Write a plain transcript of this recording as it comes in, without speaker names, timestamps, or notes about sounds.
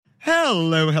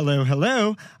Hello, hello,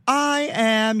 hello. I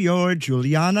am your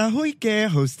Juliana Huike,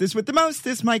 hostess with the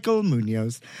mostest, Michael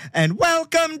Munoz. And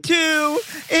welcome to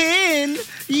In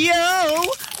Yo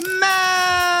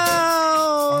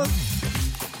Mouth!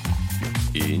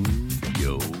 In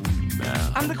Yo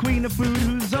Mouth. I'm the queen of food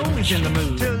who's always in the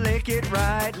mood to lick it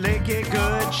right, lick it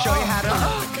good, show you how to...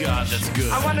 Oh, God, that's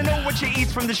good. I want to know what you eat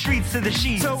from the streets to the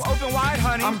sheets. So open wide,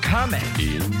 honey. I'm coming.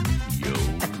 In Yo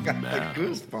Got Mouth. the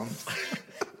goosebumps.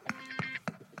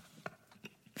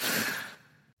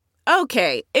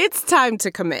 Okay, it's time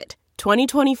to commit.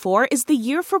 2024 is the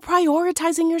year for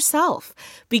prioritizing yourself.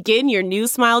 Begin your new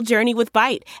smile journey with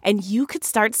Byte, and you could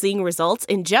start seeing results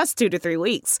in just 2 to 3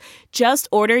 weeks. Just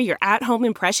order your at-home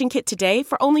impression kit today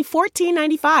for only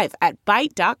 $14.95 at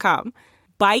Byte.com.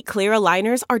 Byte Clear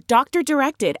aligners are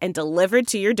doctor-directed and delivered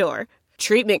to your door.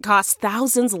 Treatment costs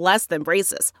thousands less than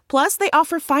braces. Plus, they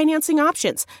offer financing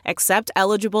options, accept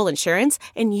eligible insurance,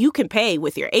 and you can pay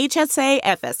with your HSA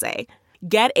FSA.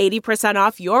 Get 80%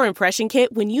 off your impression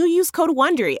kit when you use code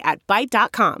WONDERY at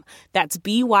Byte.com. That's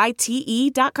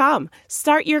BYTE.com.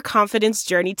 Start your confidence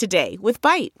journey today with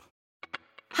Byte.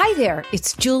 Hi there,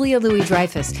 it's Julia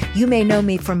Louis-Dreyfus. You may know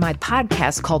me from my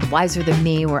podcast called Wiser Than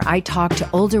Me, where I talk to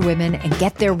older women and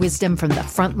get their wisdom from the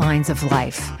front lines of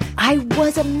life. I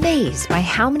was amazed by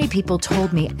how many people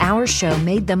told me our show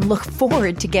made them look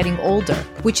forward to getting older,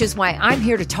 which is why I'm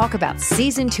here to talk about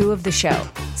season 2 of the show.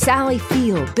 Sally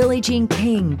Field, Billie Jean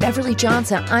King, Beverly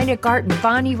Johnson, Ina Garten,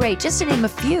 Bonnie Raitt, just to name a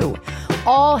few.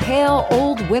 All hail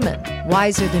old women.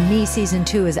 Wiser Than Me season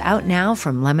 2 is out now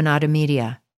from Lemonada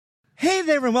Media. Hey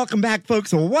there and welcome back,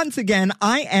 folks. Once again,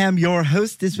 I am your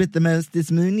hostess with the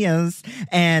mostest, Munoz.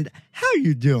 And how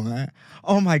you doing?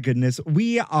 Oh my goodness,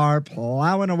 we are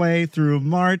plowing away through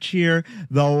March here.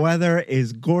 The weather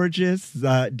is gorgeous.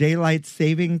 Daylight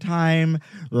saving time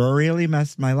really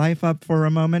messed my life up for a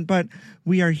moment, but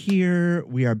we are here.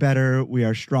 We are better. We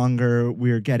are stronger. We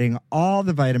are getting all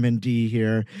the vitamin D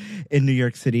here in New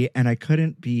York City, and I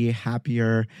couldn't be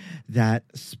happier that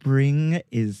spring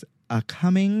is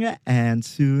coming, and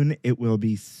soon it will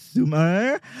be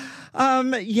summer.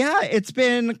 It's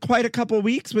been quite a couple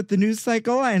weeks with the news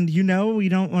cycle, and we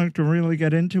don't want to really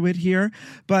get into it here,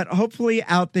 but hopefully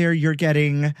out there you're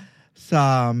getting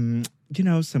some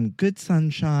good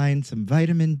sunshine, some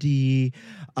vitamin D,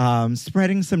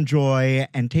 spreading some joy,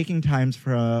 and taking times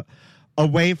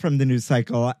away from the news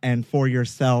cycle and for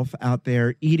yourself out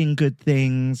there, eating good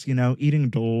things, eating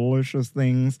delicious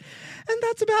things. And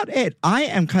that's about it. I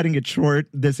am cutting it short,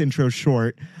 this intro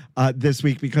short, this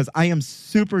week because I am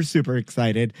super, super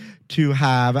excited to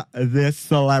have this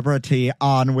celebrity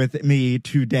on with me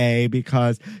today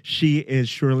because she is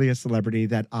surely a celebrity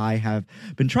that I have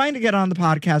been trying to get on the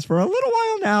podcast for a little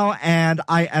while now, and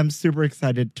I am super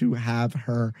excited to have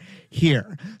her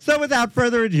here. So without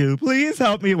further ado, please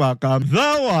help me welcome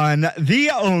the one, the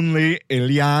only,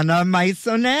 Illyanna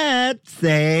Maisonet.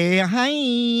 Say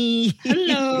hi.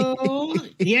 Hello.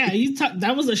 Yeah,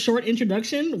 that was a short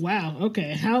introduction. Wow.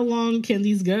 Okay. How long can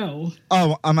these go?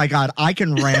 Oh my God. I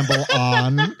can ramble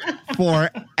on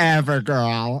forever,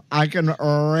 girl. I can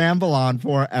ramble on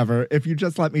forever. If you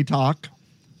just let me talk,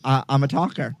 I'm a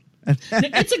talker.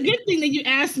 It's a good thing that you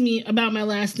asked me about my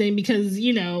last name because,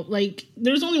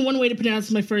 there's only one way to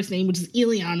pronounce my first name, which is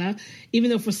Illyanna,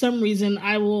 even though for some reason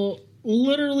I will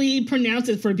literally pronounce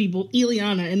it for people,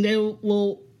 Illyanna, and they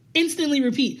will instantly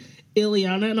repeat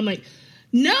Illyanna. And I'm like,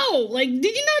 no, did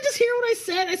you not just hear what I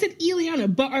said? I said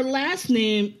Illyanna, but our last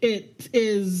name, it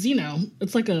is,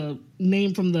 it's like a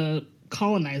name from the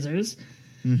colonizers.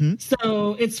 Mm-hmm.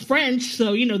 So it's French,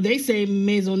 so they say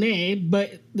Maisonet,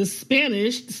 but the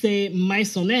Spanish say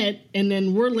Maisonet, and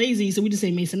then we're lazy, so we just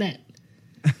say Maisonet.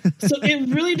 So it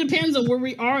really depends on where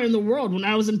we are in the world. When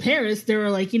I was in Paris, they were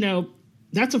like,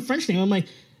 that's a French name. I'm like,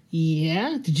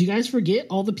 yeah, did you guys forget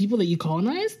all the people that you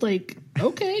colonized?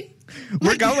 Okay.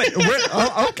 We're okay,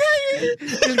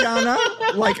 Illyanna.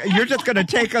 You're just going to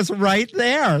take us right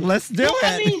there. Let's do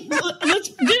it.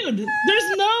 Dude,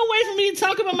 there's no way for me to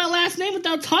talk about my last name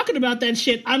without talking about that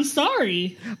shit. I'm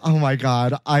sorry. Oh, my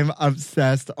God. I'm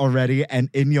obsessed already. And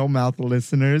In Your Mouth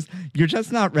listeners, you're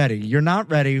just not ready. You're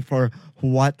not ready for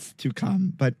what's to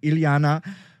come. But Illyanna,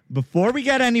 before we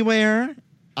get anywhere,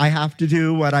 I have to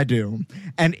do what I do.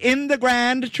 And in the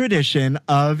grand tradition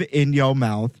of In Your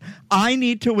Mouth, I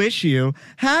need to wish you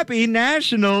Happy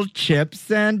National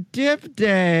Chips and Dip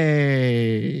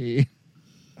Day.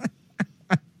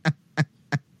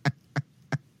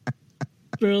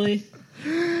 Really?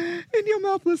 In Your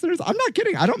Mouth listeners, I'm not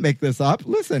kidding. I don't make this up.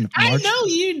 Listen. I know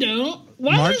you don't.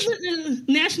 Why is it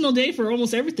a national day for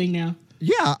almost everything now?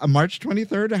 Yeah, March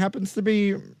 23rd happens to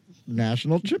be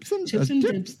National Chips and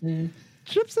Dips Day.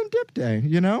 Chips and Dip Day,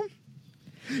 you know?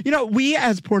 We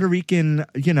as Puerto Rican,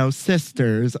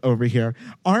 sisters over here,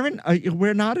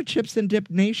 we're not a chips and dip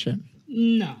nation.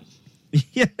 No.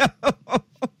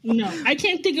 No. I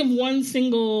can't think of one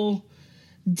single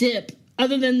dip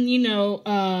other than,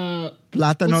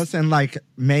 Plátanos and like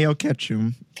mayo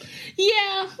ketchup.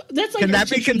 Yeah, that's like. Can that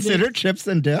be considered chips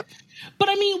and dip? But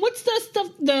I mean, what's the stuff?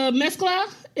 The mezcla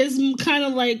is kind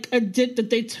of like a dip that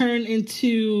they turn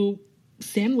into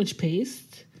sandwich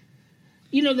paste.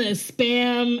 The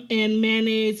Spam and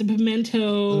mayonnaise and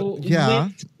pimento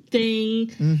whipped thing.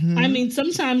 Mm-hmm. I mean,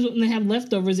 sometimes when they have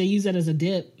leftovers, they use that as a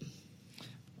dip.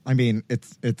 I mean,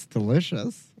 it's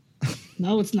delicious.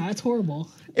 No, it's not. It's horrible.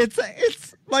 It's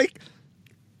like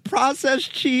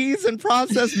processed cheese and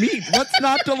processed meat. What's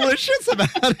not delicious about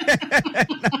it?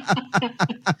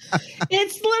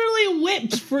 It's literally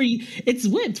whipped for you. It's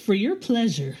whipped for your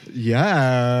pleasure.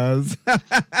 Yes.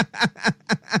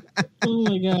 Oh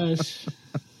my gosh.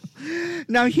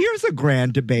 Now here's a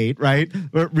grand debate, right?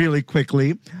 Really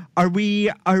quickly. Are we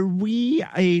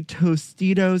a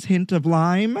Tostitos hint of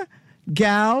lime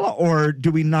gal, or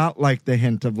do we not like the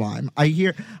hint of lime?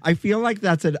 I feel like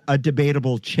that's a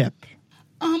debatable chip.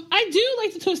 I do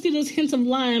like the Tostitos hint of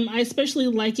lime. I especially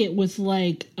like it with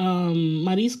like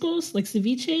mariscos, like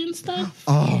ceviche and stuff.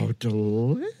 Oh,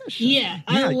 delicious. Yeah,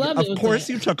 I love it. Of course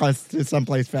you took us to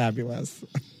someplace fabulous.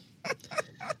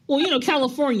 Well,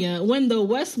 California, when the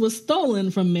West was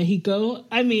stolen from Mexico,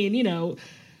 I mean,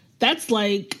 that's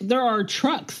like, there are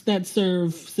trucks that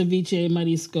serve ceviche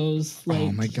mariscos. Like,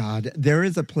 oh my God. There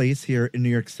is a place here in New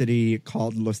York City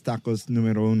called Los Tacos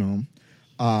Numero Uno.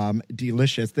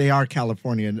 Delicious. They are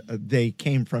Californian. They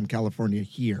came from California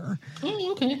here.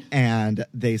 Oh, okay. And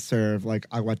they serve like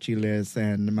aguachiles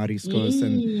and mariscos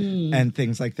and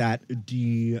things like that.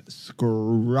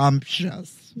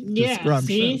 Scrumptious.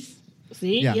 Yeah.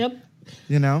 See? Yeah. Yep.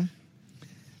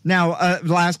 Now,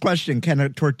 last question. Can a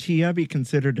tortilla be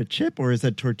considered a chip, or is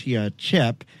a tortilla a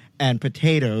chip and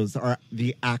potatoes are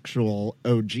the actual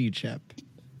OG chip?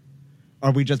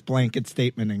 Are we just blanket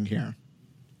statementing here?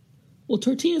 Well,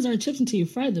 tortillas aren't chips until you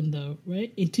fry them, though,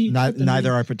 right?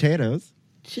 Neither are potatoes.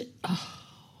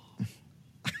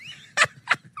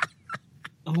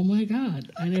 Oh my God!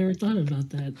 I never thought about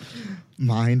that.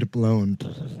 Mind blown.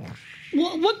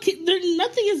 Well,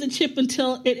 nothing is a chip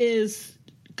until it is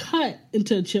cut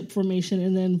into a chip formation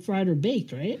and then fried or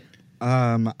baked, right?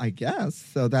 I guess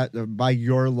so. That by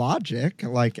your logic,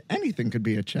 like anything could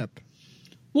be a chip.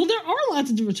 Well, there are lots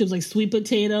of different chips, like sweet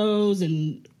potatoes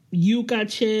and yuca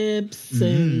chips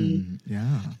and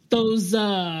those.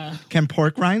 Can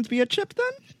pork rinds be a chip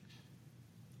then?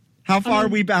 How far are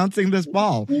we bouncing this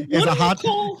ball? Is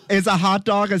a hot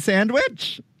dog a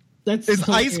sandwich? Is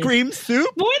ice cream soup?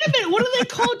 Wait a minute. What do they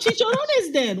call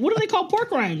chicharrones then? What do they call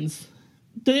pork rinds?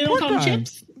 Do they don't call them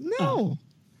chips? No. Oh.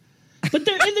 But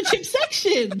they're in the chip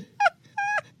section.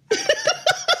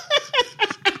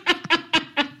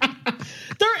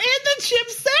 They're in the chip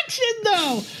section,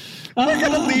 though. We're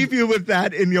going to leave you with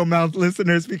that in your mouth,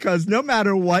 listeners, because no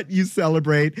matter what you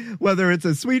celebrate, whether it's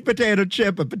a sweet potato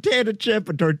chip, a tortilla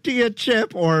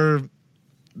chip, or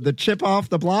the chip off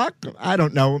the block, I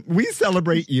don't know. We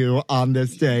celebrate you on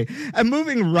this day. And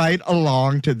moving right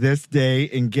along to this day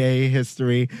in gay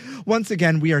history, once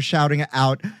again, we are shouting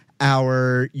out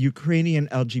our Ukrainian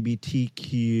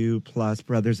LGBTQ plus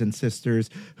brothers and sisters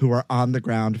who are on the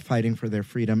ground fighting for their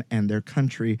freedom and their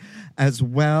country, as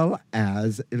well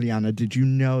as, Illyanna, did you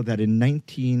know that in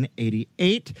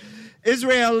 1988,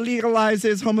 Israel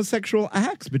legalizes homosexual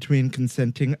acts between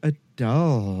consenting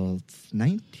adults?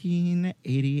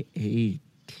 1988.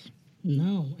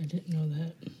 No, I didn't know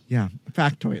that. Yeah,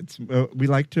 factoids. We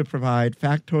like to provide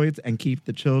factoids and keep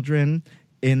the children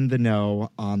in the know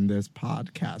on this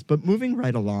podcast. But moving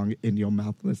right along in your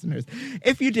mouth, listeners,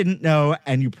 if you didn't know,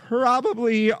 and you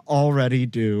probably already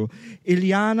do,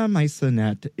 Illyanna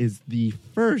Maisonet is the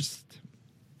first,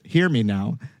 hear me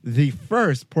now, the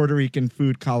first Puerto Rican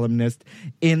food columnist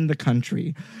in the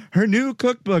country. Her new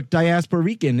cookbook,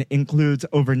 Diasporican, includes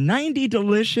over 90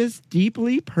 delicious,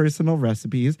 deeply personal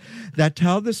recipes that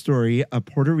tell the story of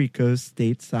Puerto Rico's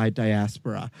stateside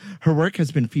diaspora. Her work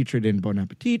has been featured in Bon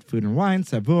Appetit, Food and Wine,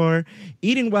 Savor,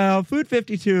 Eating Well, Food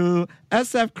 52,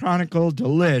 SF Chronicle,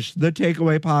 Delish, The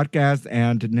Takeaway Podcast,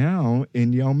 and now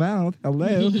In Your Mouth.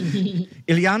 Hello.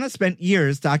 Illyanna spent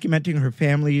years documenting her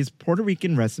family's Puerto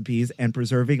Rican recipes and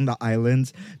preserving the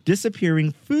island's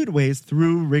disappearing foodways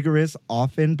through rigorous,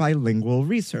 often bilingual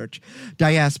research.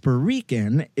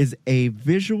 Diasporican is a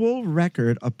visual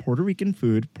record of Puerto Rican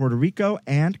food, Puerto Rico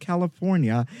and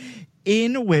California,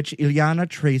 in which Illyanna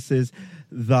traces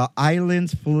the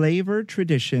island's flavored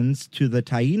traditions to the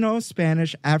Taino,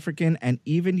 Spanish, African, and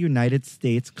even United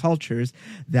States cultures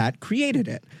that created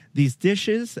it. These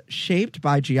dishes, shaped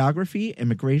by geography,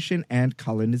 immigration, and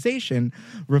colonization,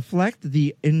 reflect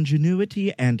the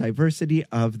ingenuity and diversity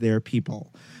of their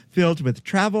people. Filled with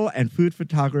travel and food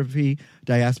photography,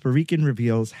 Diasporican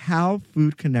reveals how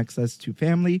food connects us to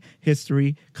family,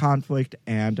 history, conflict,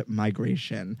 and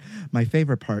migration. My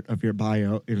favorite part of your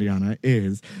bio, Illyanna,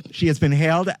 is she has been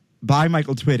hailed by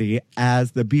Michael Twitty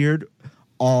as the beard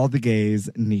all the gays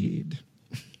need.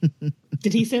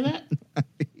 Did he say that?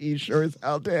 He sure as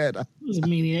hell did. He was a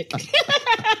maniac.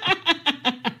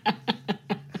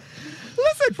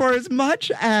 Listen, for as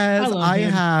much as I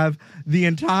have the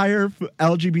entire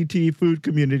LGBT food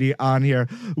community on here,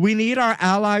 we need our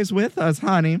allies with us,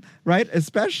 honey, right?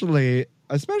 Especially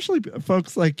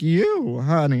folks like you,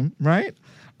 honey, right?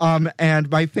 And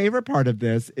my favorite part of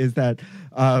this is that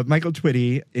Michael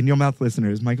Twitty, in your mouth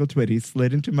listeners, Michael Twitty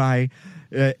slid into my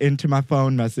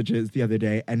phone messages the other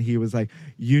day, and he was like,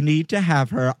 "You need to have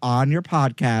her on your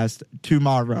podcast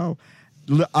tomorrow."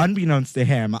 Unbeknownst to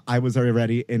him, I was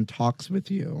already in talks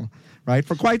with you, right,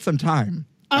 for quite some time.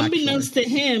 Unbeknownst to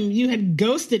him, you had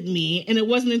ghosted me, and it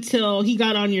wasn't until he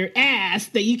got on your ass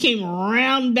that you came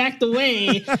round back the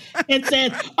way and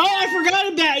said, "Oh, I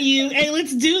forgot about you. Hey,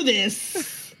 let's do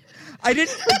this." I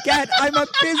didn't forget. I'm a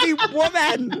busy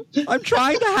woman. I'm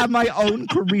trying to have my own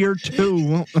career,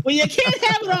 too. Well, you can't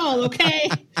have it all, okay?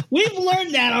 We've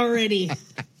learned that already.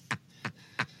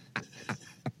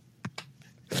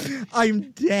 I'm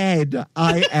dead.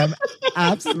 I am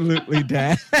absolutely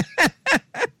dead.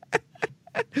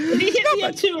 And he hit me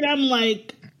up, too, and I'm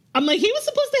like, he was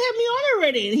supposed to have me on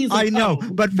already. And he's like, I know, oh,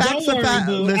 but facts are facts.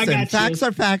 Listen, facts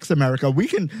are facts, America.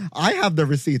 I have the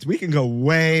receipts. We can go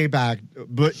way back,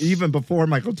 but even before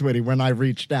Michael Twitty, when I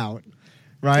reached out,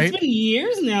 right? It's been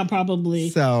years now, probably.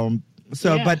 So,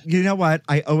 yeah. But you know what?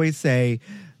 I always say,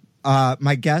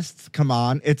 my guests come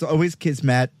on. It's always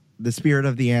kismet, the spirit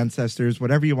of the ancestors,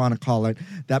 whatever you want to call it,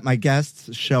 that my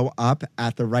guests show up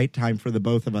at the right time for the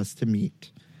both of us to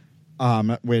meet.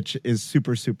 Which is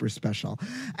super, super special.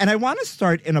 And I want to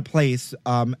start in a place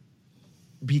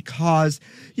because,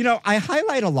 I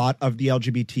highlight a lot of the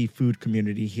LGBT food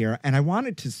community here, and I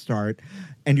wanted to start,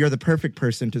 and you're the perfect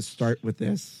person to start with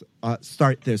this,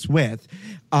 with,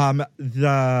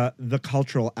 the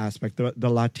cultural aspect, the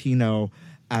Latino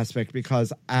aspect,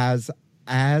 because as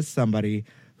somebody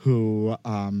who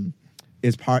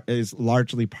is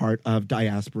largely part of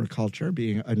diaspora culture,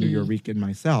 being a New Yorker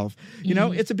myself.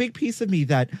 It's a big piece of me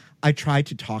that I try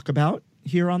to talk about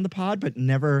here on the pod, but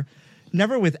never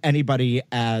with anybody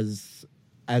as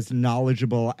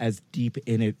knowledgeable, as deep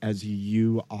in it as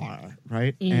you are,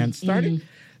 right? And starting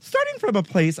from a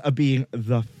place of being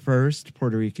the first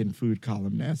Puerto Rican food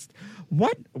columnist,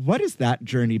 what has that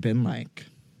journey been like?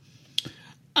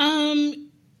 I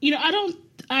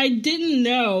didn't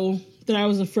know that I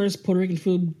was the first Puerto Rican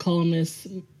food columnist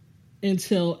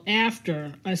until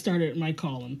after I started my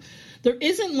column. There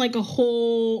isn't a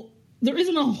whole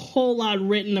lot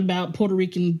written about Puerto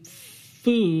Rican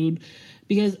food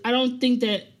because I don't think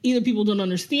that either people don't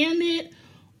understand it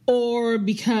or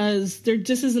because there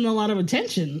just isn't a lot of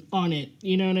attention on it.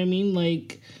 You know what I mean?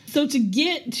 So to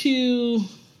get to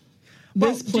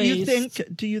this place.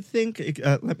 Do you think?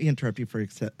 Let me interrupt you for a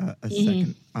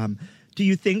second. Do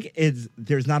you think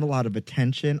there's not a lot of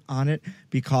attention on it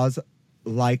because,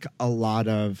 like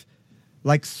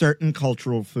certain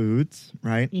cultural foods,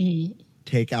 right?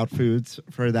 Takeout foods,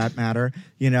 for that matter,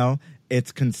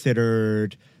 it's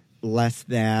considered less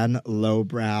than,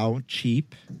 lowbrow,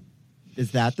 cheap.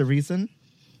 Is that the reason?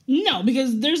 No,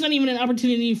 because there's not even an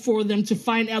opportunity for them to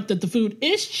find out that the food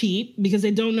is cheap because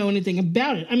they don't know anything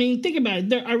about it. I mean, think about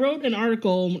it. I wrote an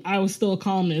article when I was still a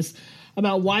columnist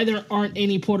about why there aren't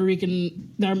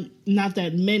not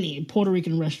that many Puerto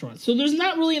Rican restaurants. So there's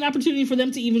not really an opportunity for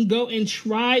them to even go and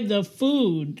try the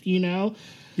food,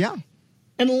 Yeah.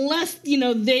 Unless,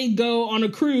 they go on a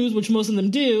cruise, which most of them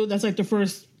do. That's their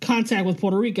first contact with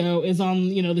Puerto Rico is on,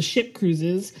 the ship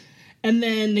cruises. And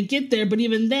then they get there, but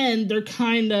even then they're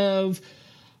kind of,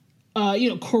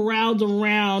 corralled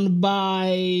around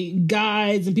by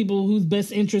guides and people whose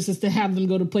best interest is to have them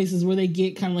go to places where they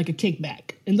get kind of like a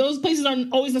kickback. And those places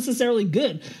aren't always necessarily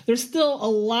good. There's still a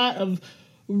lot of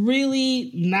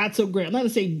really not so great, I'm not going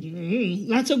to say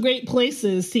not so great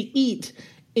places to eat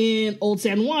in Old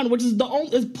San Juan, which is the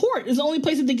only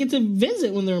place that they get to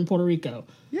visit when they're in Puerto Rico.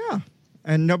 Yeah.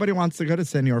 And nobody wants to go to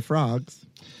Senor Frogs.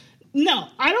 No,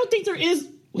 I don't think there is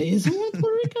Wait, is it on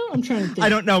Puerto Rico? I'm trying to think. I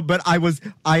don't know, but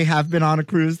I have been on a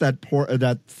cruise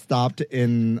that stopped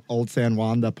in Old San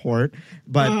Juan, the port.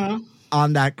 But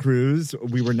on that cruise,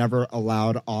 we were never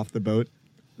allowed off the boat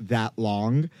that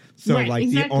long. So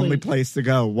the only place to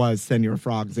go was Senor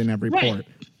Frogs in every port.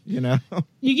 You know,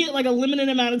 you get like a limited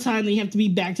amount of time that you have to be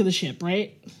back to the ship,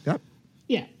 right? Yep.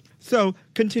 Yeah. So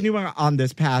continuing on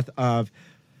this path of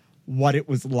what it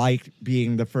was like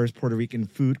being the first Puerto Rican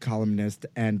food columnist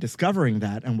and discovering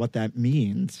that and what that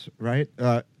means, right?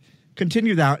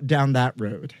 Continue down that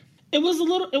road. It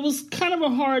was kind of a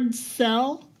hard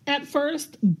sell at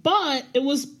first, but it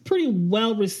was pretty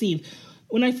well received.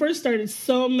 When I first started,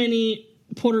 so many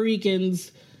Puerto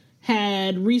Ricans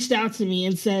had reached out to me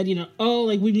and said,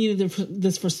 we needed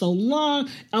this for so long.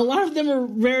 A lot of them were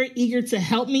very eager to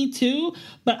help me too,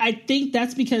 but I think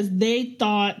that's because they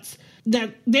thought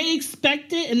that they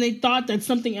expected and they thought that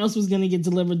something else was going to get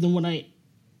delivered than what I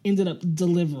ended up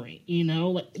delivering.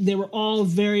 They were all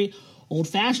very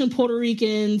old-fashioned Puerto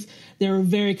Ricans. They were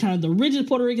very kind of the rigid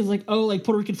Puerto Ricans,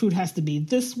 Puerto Rican food has to be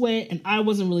this way, and I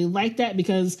wasn't really like that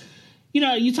because,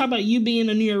 you talk about you being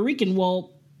a New Yorker.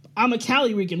 Well, I'm a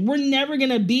Cali Rican. We're never going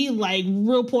to be like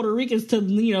real Puerto Ricans to,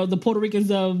 the Puerto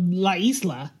Ricans of La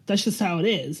Isla. That's just how it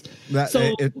is.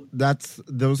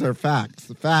 Those are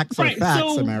facts. Facts are facts,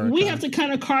 so America. We have to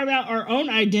kind of carve out our own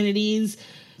identities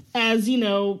as,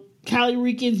 Cali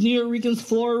Ricans, New York Ricans,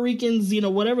 Florida Ricans,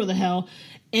 whatever the hell.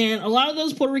 And a lot of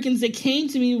those Puerto Ricans that came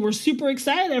to me were super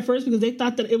excited at first because they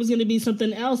thought that it was going to be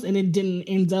something else, and it didn't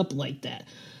end up like that.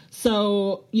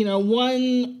 So,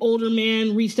 one older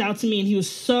man reached out to me and he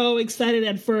was so excited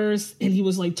at first and he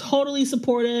was like totally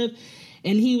supportive.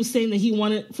 And he was saying that he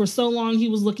wanted, for so long, he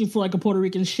was looking for like a Puerto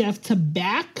Rican chef to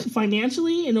back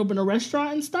financially and open a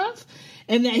restaurant and stuff.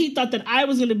 And that he thought that I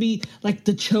was going to be like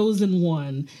the chosen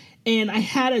one. And I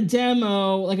had a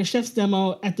demo, like a chef's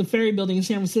demo at the Ferry Building in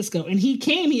San Francisco. And he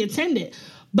came, he attended.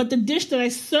 But the dish that I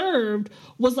served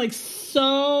was like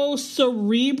so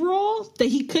cerebral that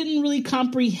he couldn't really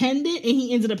comprehend it, and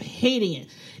he ended up hating it.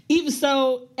 Even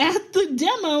so, at the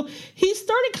demo, he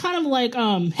started kind of like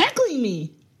heckling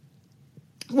me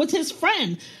with his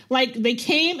friend. Like, they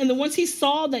came, and then once he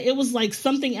saw that it was like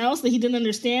something else that he didn't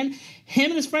understand, him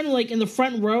and his friend were like in the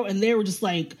front row, and they were just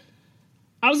like,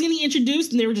 I was getting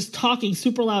introduced, and they were just talking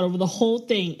super loud over the whole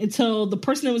thing until the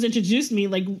person that was introduced me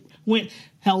like went,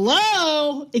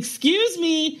 "Hello, excuse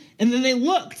me," and then they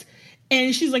looked,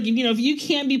 and she's like, if you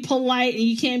can't be polite and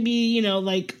you can't be,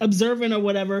 like observant or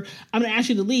whatever, I'm gonna ask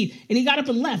you to leave. And he got up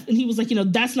and left, and he was like,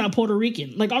 that's not Puerto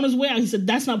Rican. Like on his way out, he said,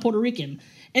 "That's not Puerto Rican,"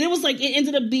 and it was like it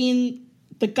ended up being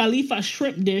the Califa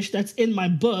shrimp dish that's in my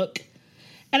book,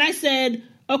 and I said,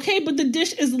 okay, but the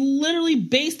dish is literally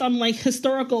based on like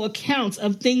historical accounts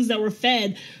of things that were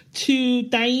fed to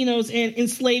Tainos and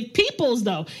enslaved peoples,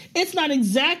 though. It's not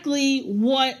exactly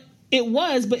what it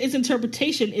was, but its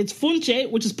interpretation. It's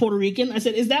funche, which is Puerto Rican. I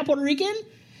said, is that Puerto Rican?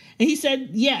 And he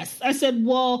said, yes. I said,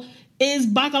 well, is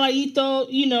bacalaito,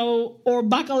 or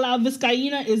bacalao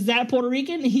vizcaína, is that Puerto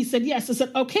Rican? And he said, yes. I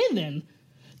said, okay, then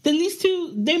these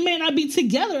two, they may not be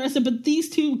together. I said, but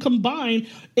these two combined,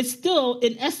 it's still,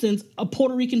 in essence, a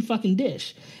Puerto Rican fucking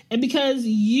dish. And because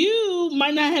you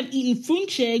might not have eaten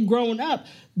funche growing up,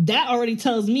 that already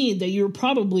tells me that you're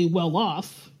probably well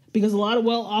off. Because a lot of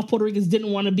well-off Puerto Ricans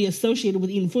didn't want to be associated with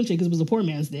eating funche because it was a poor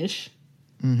man's dish.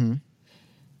 Mm-hmm.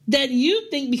 That you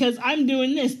think because I'm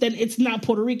doing this, that it's not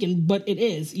Puerto Rican, but it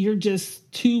is. You're just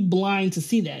too blind to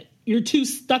see that. You're too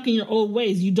stuck in your old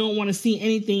ways. You don't want to see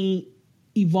anything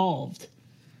evolved.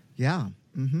 Yeah.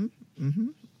 Mm-hmm. Mm-hmm.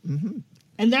 Mm-hmm.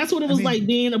 And that's what it was like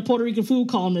being a Puerto Rican food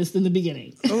columnist in the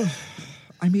beginning.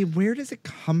 I mean, where does it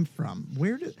come from?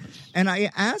 And I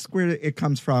ask where it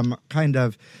comes from kind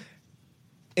of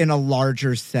in a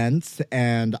larger sense,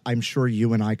 and I'm sure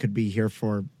you and I could be here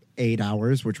for 8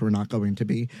 hours, which we're not going to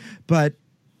be. But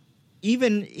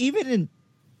even in,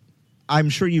 I'm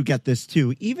sure you get this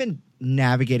too, even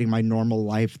navigating my normal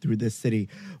life through this city,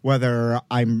 whether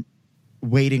I'm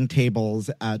waiting tables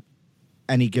at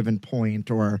any given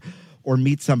point or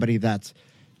meet somebody that's,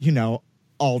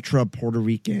 ultra Puerto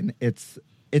Rican, it's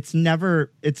never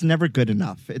good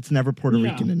enough. It's never Puerto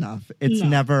Rican enough. It's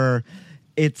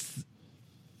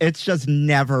just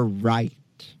never right.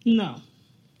 No.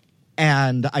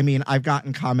 And I mean, I've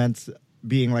gotten comments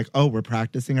being like, "Oh, we're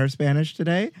practicing our Spanish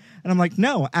today," and I'm like,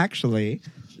 "No, actually,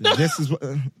 this is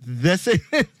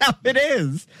how it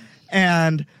is,"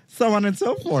 and so on and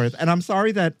so forth. And I'm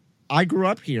sorry that I grew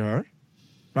up here,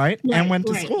 right, and went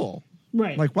to school,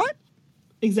 right? Like what?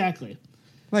 Exactly.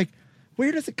 Like,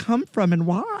 where does it come from and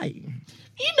why?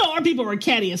 our people are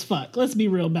catty as fuck. Let's be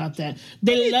real about that.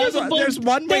 They love there's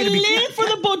one way to be. They live for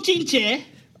the bochinche.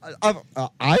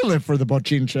 I live for the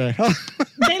bochinche.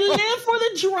 They live for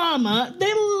the drama.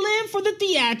 They live for the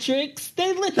theatrics.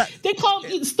 They call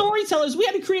storytellers. We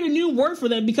had to create a new word for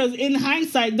them because in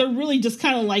hindsight, they're really just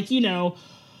kind of like,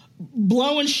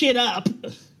 blowing shit up.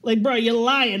 Like, bro, you're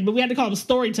lying. But we had to call them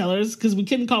storytellers because we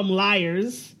couldn't call them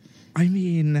liars. I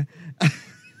mean,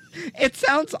 it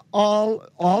sounds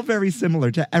all very similar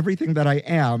to everything that I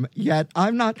am, yet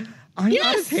I'm not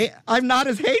as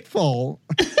hateful.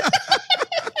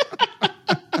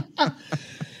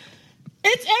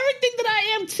 It's everything that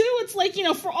I am too. It's like,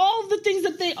 for all of the things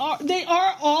that they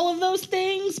are all of those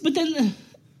things. But then,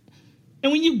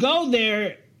 and when you go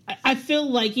there, I feel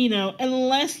like,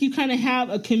 unless you kind of have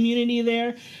a community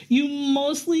there, you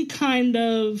mostly kind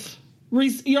of,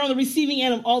 you're on the receiving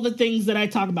end of all the things that I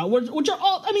talk about, which are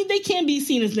all, they can be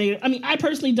seen as negative. I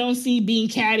personally don't see being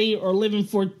catty or living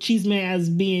for chisme as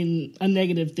being a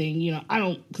negative thing. I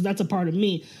don't, because that's a part of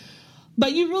me.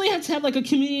 But you really have to have like a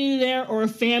community there or a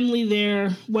family there,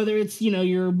 whether it's,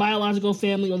 your biological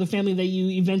family or the family that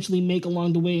you eventually make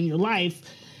along the way in your life,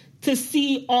 to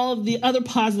see all of the other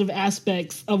positive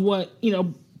aspects of what,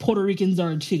 Puerto Ricans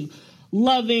are too.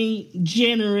 Loving,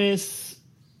 generous,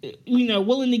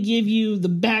 willing to give you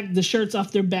the shirts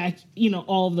off their back,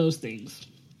 all of those things.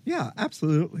 Yeah,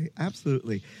 absolutely.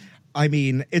 Absolutely.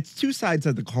 It's two sides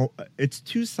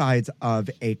of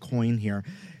a coin here.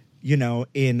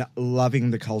 In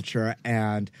loving the culture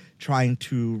and trying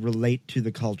to relate to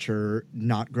the culture,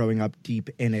 not growing up deep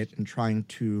in it and trying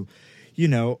to,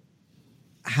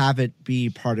 have it be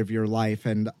part of your life.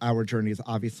 And our journey is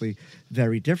obviously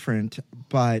very different,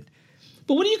 but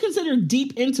what do you consider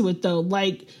deep into it though?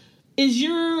 Like, are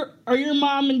your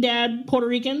mom and dad Puerto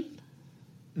Rican?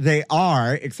 They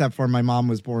are, except for my mom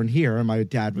was born here and my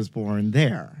dad was born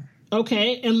there.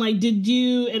 Okay, and did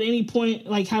you at any point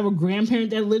have a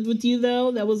grandparent that lived with you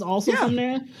though that was also from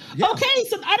there? Yeah. Okay,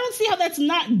 so I don't see how that's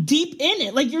not deep in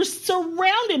it. Like, you're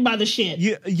surrounded by the shit.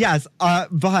 Yes,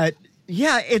 but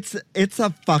yeah, it's a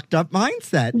fucked up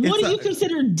mindset. What do you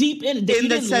consider deep in it? That you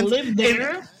didn't live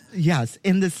there? Yes,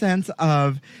 in the sense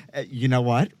of, you know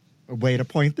what? Way to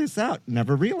point this out.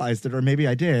 Never realized it, or maybe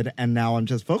I did, and now I'm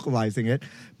just vocalizing it.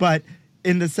 But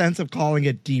in the sense of calling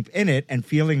it deep in it and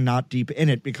feeling not deep in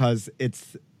it because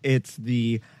it's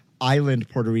the island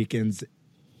Puerto Ricans,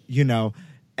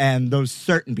 and those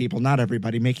certain people, not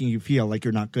everybody, making you feel like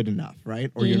you're not good enough, right?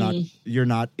 Or you're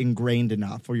not ingrained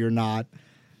enough, or you're not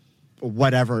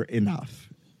whatever enough.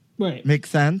 Right.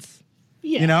 Makes sense?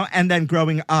 Yeah. And then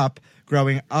growing up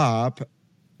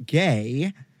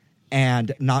gay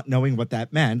and not knowing what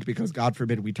that meant, because God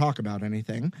forbid we talk about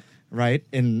anything, right?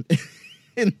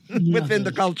 Within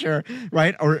the culture,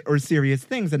 right? Or serious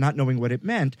things, and not knowing what it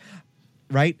meant,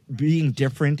 right? Being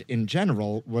different in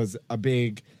general was a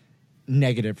big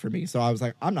negative for me. So I was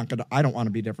like, I don't want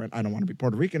to be different. I don't want to be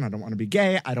Puerto Rican. I don't want to be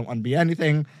gay. I don't want to be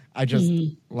anything. I just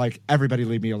everybody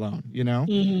leave me alone,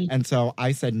 And so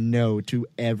I said no to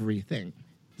everything.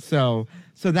 So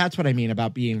that's what I mean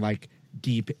about being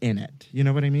deep in it. You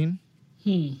know what I mean?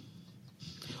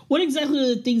 What exactly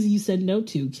are the things you said no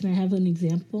to? Can I have an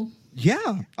example?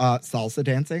 Yeah. Salsa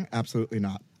dancing? Absolutely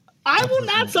not. I will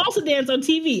not salsa dance on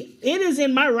TV. It is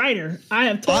in my writer. I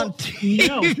have told on TV.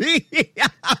 No.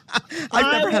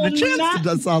 I've never had a chance to do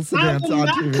salsa dance on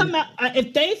TV. Come out.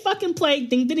 If they fucking play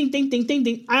ding, ding, ding, ding, ding,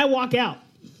 ding, I walk out.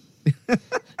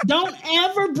 Don't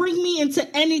ever bring me into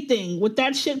anything with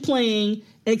that shit playing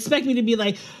and expect me to be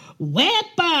like,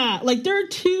 wepa. There are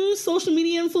two social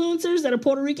media influencers that are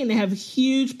Puerto Rican that have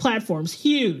huge platforms.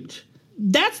 Huge.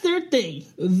 That's their thing.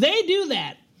 They do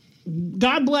that.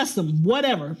 God bless them.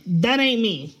 Whatever. That ain't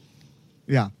me.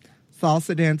 Yeah.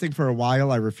 Salsa dancing for a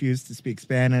while. I refused to speak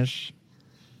Spanish.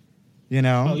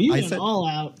 Oh, you went all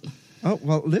out. Oh,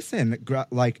 well, listen.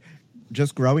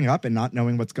 Just growing up and not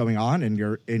knowing what's going on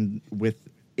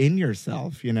within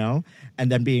yourself, and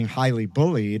then being highly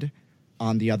bullied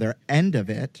on the other end of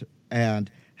it,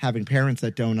 and having parents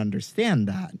that don't understand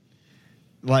that.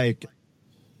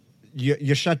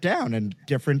 You shut down, and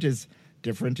different is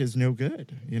no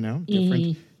good,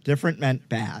 Different meant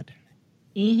bad.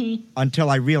 Mm-hmm. Until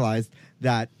I realized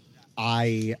that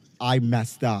I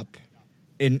messed up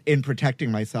in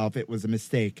protecting myself. It was a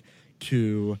mistake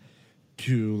to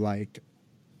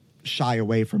shy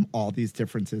away from all these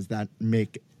differences that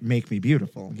make me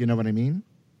beautiful. You know what I mean?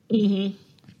 Mm-hmm.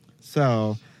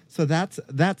 So that's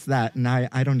that, and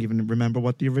I don't even remember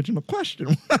what the original question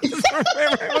was or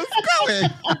where I was going.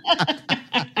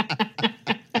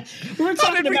 You were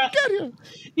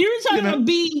talking about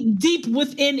being deep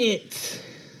within it.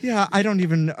 Yeah, I don't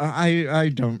even, I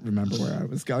don't remember where I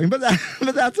was going, but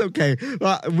that's okay.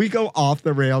 We go off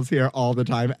the rails here all the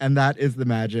time, and that is the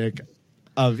magic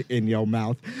of In Your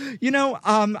Mouth. You know,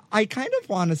 I kind of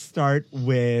want to start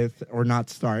with, or not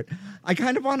start, I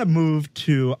kind of want to move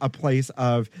to a place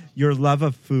of your love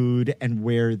of food and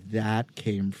where that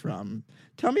came from.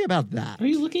 Tell me about that. Are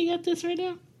you looking at this right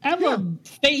now? I have a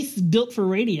face built for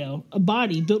radio, a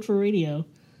body built for radio.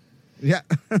 Yeah.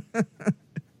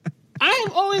 I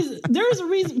have always, there's a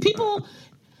reason, people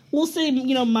will say,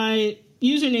 you know, my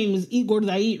username is Eat Gordas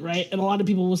I Eat, right? And a lot of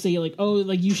people will say, like, oh,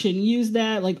 like, you shouldn't use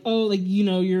that. Like, oh, like, you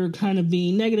know, you're kind of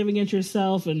being negative against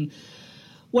yourself and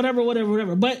whatever.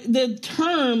 But the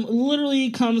term literally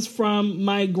comes from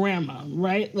my grandma,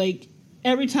 right? Like,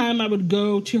 every time I would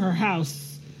go to her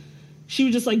house, she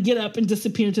would just, like, get up and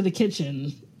disappear into the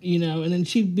kitchen, you know? And then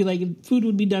she'd be like, food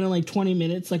would be done in, like, 20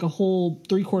 minutes, like a whole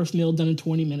 3-course meal done in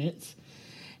 20 minutes.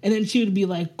 And then she would be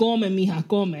like, come, mija,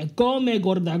 come,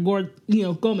 gorda, you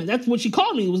know, come. That's what she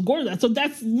called me. It was gorda. So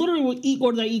that's literally what Eat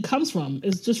Gordas I Eat comes from.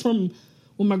 It's just from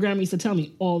what my grandma used to tell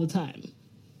me all the time.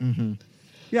 Mm-hmm.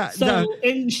 Yeah. So,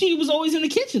 and she was always in the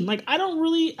kitchen. Like, I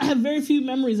have very few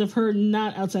memories of her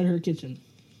not outside her kitchen.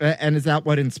 And is that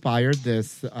what inspired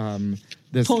this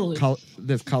Totally.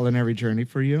 This culinary journey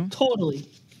for you? Totally.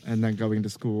 And then going to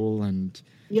school and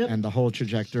the whole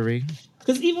trajectory?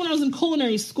 Because even when I was in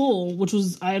culinary school, which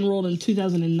was, I enrolled in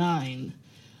 2009,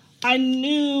 I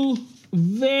knew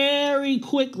very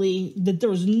quickly that there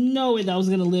was no way that I was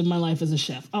going to live my life as a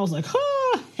chef. I was like,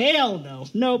 oh, hell no.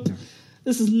 Nope.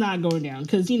 This is not going down.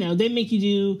 Because, you know, they make you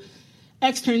do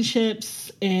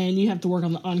externships and you have to work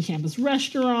on the on-campus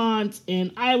restaurants.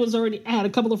 And I had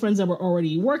a couple of friends that were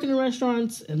already working in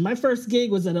restaurants. And my first gig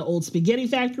was at an old spaghetti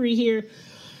factory here.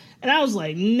 And I was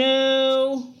like,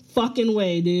 no fucking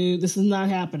way, dude. This is not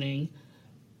happening.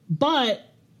 But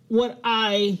what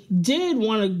I did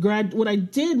want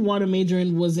to major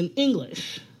in was in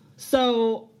English.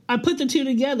 So I put the two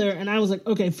together and I was like,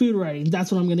 okay, food writing,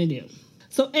 that's what I'm going to do.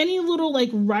 So any little like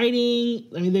writing,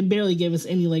 I mean, they barely gave us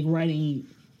any like writing,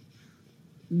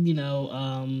 you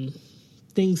know,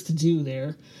 things to do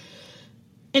there.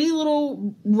 Any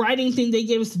little writing thing they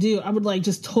gave us to do, I would like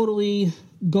just totally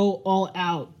go all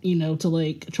out, you know, to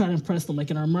like try to impress them, like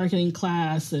in our marketing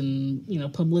class and, you know,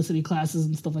 publicity classes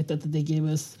and stuff like that they gave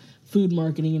us, food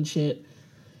marketing and shit.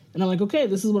 And I'm like, okay,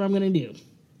 this is what I'm going to do.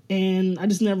 And I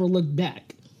just never looked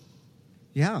back.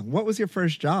 Yeah. What was your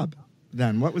first job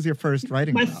then? What was your first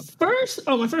writing job?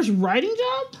 My first writing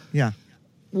job? Yeah.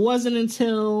 Wasn't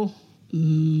until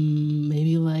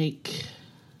maybe like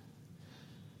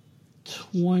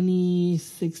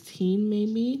 2016,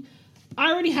 maybe.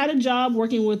 I already had a job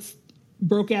working with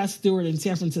Broke Ass Stewart in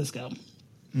San Francisco.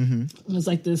 Mm-hmm. It was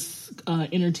like this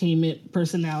entertainment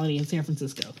personality in San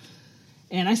Francisco.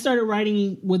 And I started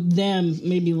writing with them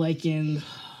maybe like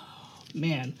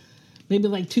maybe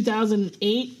like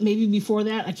 2008, maybe before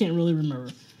that. I can't really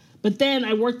remember. But then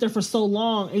I worked there for so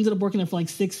long, ended up working there for like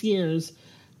 6 years.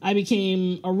 I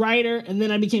became a writer, and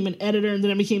then I became an editor, and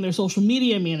then I became their social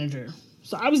media manager.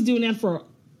 So I was doing that for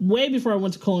way before I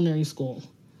went to culinary school.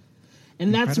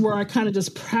 And that's where I kind of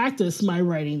just practiced my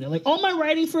writing there. Like, all my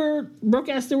writing for Broke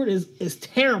Ass Stewart is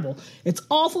terrible. It's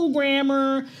awful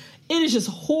grammar. It is just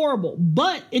horrible.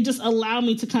 But it just allowed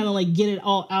me to kind of, like, get it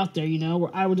all out there, you know, where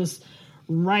I would just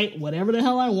write whatever the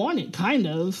hell I wanted, kind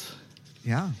of.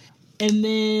 Yeah. And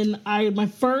then my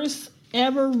first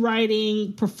ever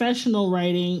professional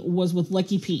writing, was with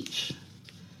Lucky Peach.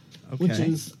 Okay. Which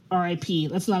is R.I.P.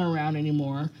 That's not around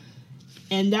anymore.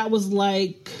 And that was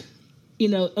like, you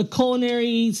know, a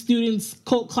culinary student's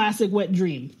cult classic wet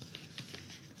dream.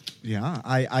 Yeah,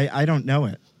 I don't know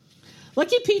it.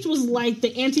 Lucky Peach was like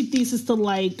the antithesis to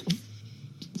like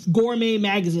Gourmet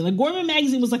Magazine. Like, Gourmet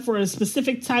Magazine was like for a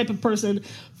specific type of person.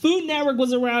 Food Network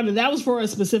was around, and that was for a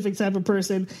specific type of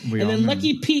person. And then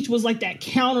Lucky Peach was like that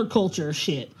counterculture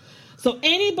shit. So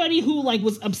anybody who like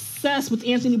was obsessed with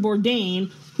Anthony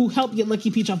Bourdain, who helped get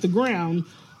Lucky Peach off the ground,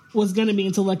 was going to be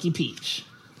into Lucky Peach.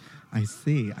 I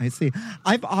see.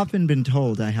 I've often been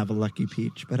told I have a Lucky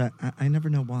Peach, but I never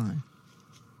know why.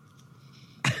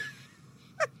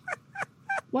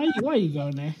 Why are you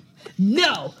going there?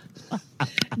 No!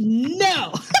 No!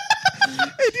 No!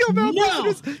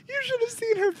 You should have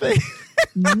seen her face.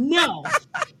 No!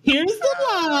 Here's the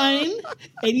line,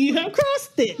 and you have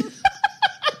crossed it.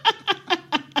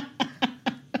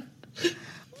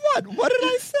 What did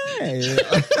I say?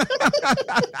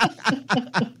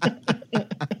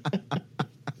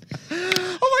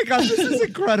 Oh my God, this is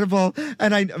incredible.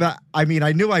 And I mean,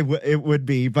 I knew it would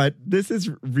be, but this is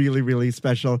really, really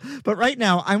special. But right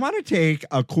now, I want to take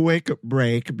a quick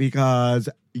break because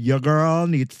your girl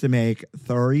needs to make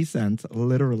 30 cents,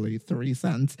 literally 30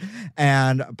 cents,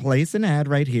 and place an ad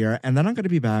right here. And then I'm going to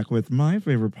be back with my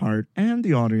favorite part and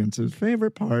the audience's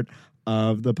favorite part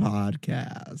of the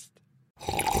podcast.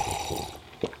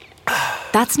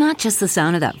 That's not just the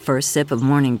sound of that first sip of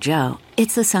Morning Joe.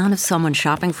 It's the sound of someone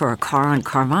shopping for a car on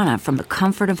Carvana from the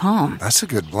comfort of home. That's a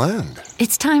good blend.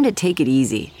 It's time to take it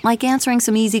easy, like answering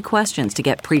some easy questions to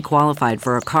get pre-qualified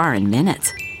for a car in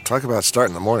minutes. Talk about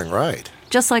starting the morning right.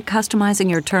 Just like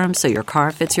customizing your terms so your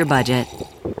car fits your budget.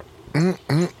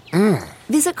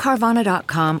 Visit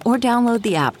Carvana.com or download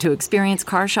the app to experience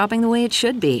car shopping the way it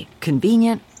should be.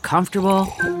 Convenient,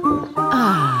 comfortable.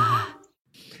 Ah.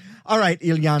 All right,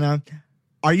 Illyanna.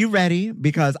 Are you ready?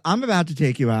 Because I'm about to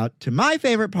take you out to my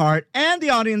favorite part and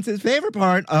the audience's favorite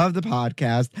part of the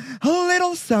podcast, a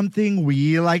little something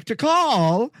we like to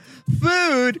call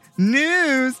Food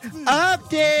News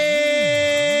Update.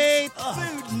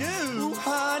 Food news,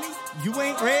 honey. You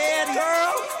ain't ready,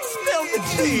 girl? Spill the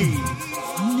tea.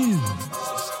 News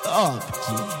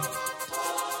Update.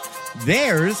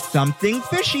 There's something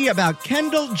fishy about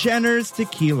Kendall Jenner's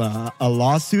tequila. A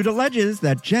lawsuit alleges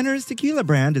that Jenner's tequila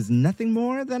brand is nothing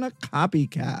more than a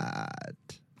copycat.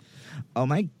 Oh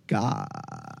my God.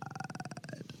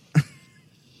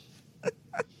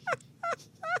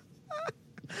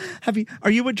 Are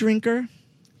you a drinker?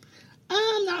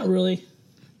 Not really.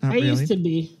 Not I really? used to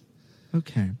be.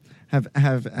 Okay.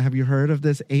 Have you heard of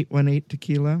this 818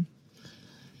 tequila?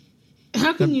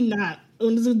 How can you not?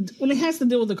 When it has to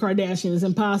do with the Kardashians, it's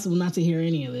impossible not to hear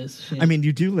any of this shit. I mean,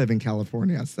 you do live in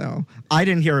California, so I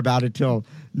didn't hear about it till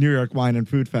New York Wine and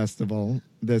Food Festival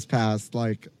this past,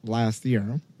 last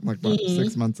year,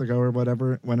 6 months ago or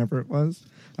whenever it was.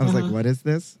 I was like, what is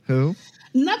this? Who?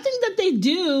 Nothing that they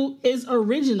do is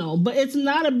original, but it's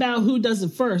not about who does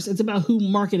it first. It's about who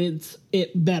markets it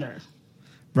better.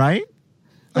 Right?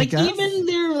 Even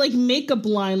their makeup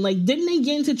line, didn't they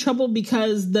get into trouble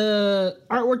because the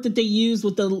artwork that they used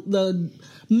with the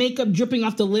makeup dripping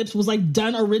off the lips was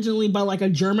done originally by a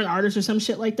German artist or some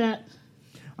shit like that?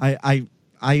 I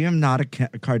am not a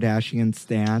Kardashian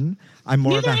stan. I'm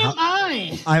more Neither of am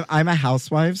I. I'm a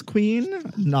housewives queen,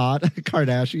 not a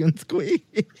Kardashians queen.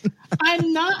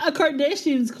 I'm not a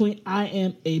Kardashians queen. I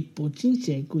am a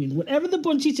Bochinche queen. Whatever the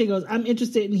Bochinche goes, I'm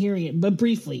interested in hearing it. But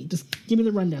briefly, just give me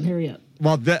the rundown. Hurry up.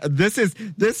 Well, this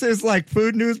is like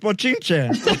Food News Bochinche.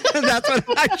 That's what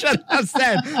I should have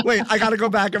said. Wait, I got to go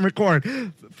back and record.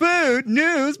 Food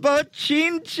News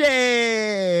Bochinche.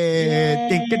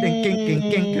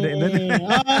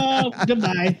 Oh,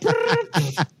 goodbye.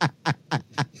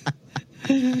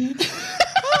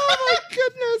 Oh, my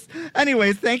goodness.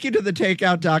 Anyways, thank you to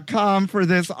thetakeout.com for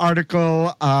this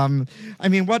article. I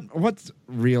mean, what's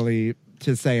really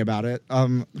to say about it?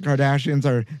 The Kardashians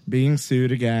are being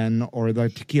sued again, or the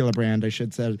tequila brand, I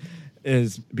should say,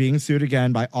 is being sued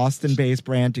again by Austin-based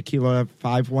brand Tequila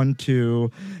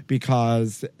 512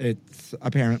 because it's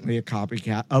apparently a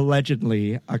copycat,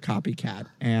 allegedly a copycat,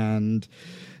 and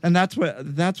that's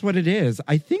what it is.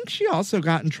 I think she also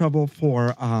got in trouble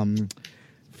for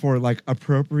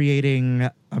appropriating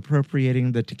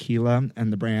the tequila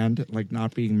and the brand,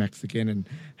 not being Mexican and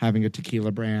having a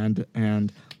tequila brand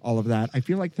and all of that. I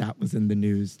feel like that was in the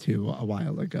news too a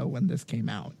while ago when this came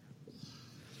out.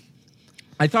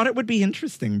 I thought it would be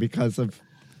interesting because of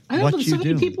what you do. So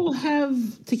many people have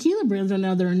tequila brands right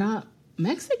now that are not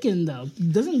Mexican though.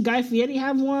 Doesn't Guy Fieri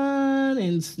have one,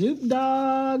 and Snoop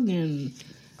Dogg, and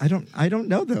I don't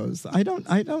know those. I don't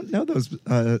know those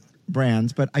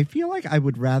brands, but I feel like I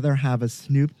would rather have a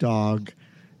Snoop Dogg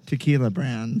tequila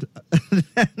brand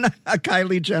than a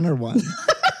Kylie Jenner one.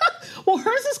 Well,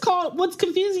 hers is called, what's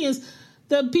confusing is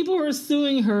the people who are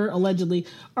suing her, allegedly,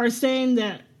 are saying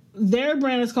that their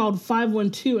brand is called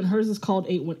 512 and hers is called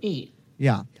 818.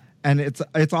 Yeah. And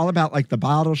it's all about the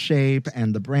bottle shape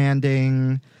and the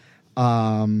branding,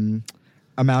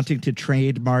 amounting to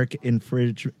trademark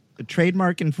infringement,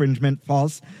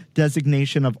 false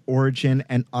designation of origin,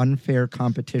 and unfair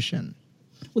competition.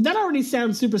 Well, that already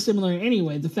sounds super similar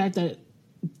anyway, the fact that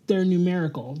they're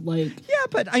numerical. Yeah,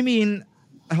 but I mean,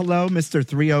 hello, Mr.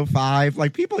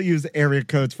 305. People use area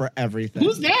codes for everything.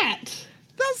 Who's that?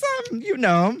 That's,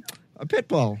 a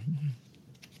Pitbull.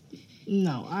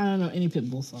 No, I don't know any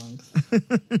Pitbull songs.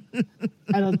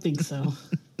 I don't think so.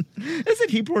 Isn't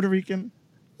he Puerto Rican?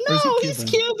 No, he's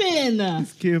Cuban.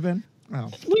 He's Cuban? Oh.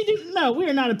 We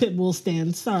are not a Pitbull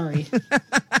stan. Sorry.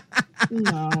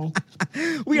 No.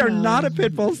 We are not a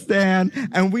Pitbull stan,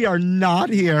 and we are not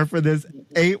here for this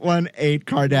 818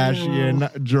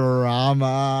 Kardashian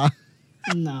drama.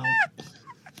 No.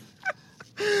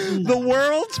 The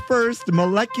world's first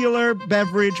molecular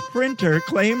beverage printer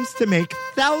claims to make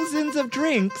thousands of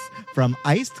drinks from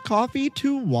iced coffee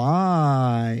to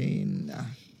wine.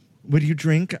 Would you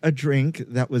drink a drink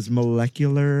that was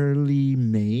molecularly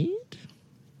made?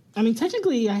 I mean,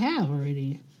 technically, I have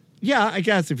already. Yeah, I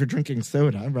guess if you're drinking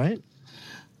soda, right?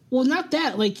 Well, not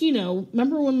that. Like, you know,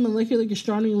 remember when molecular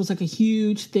gastronomy was like a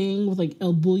huge thing with like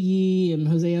El Bulli and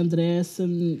Jose Andres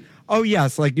and... Oh,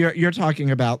 yes. Like you're talking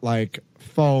about like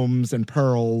foams and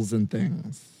pearls and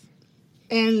things.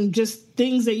 And just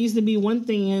things that used to be one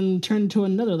thing and turned into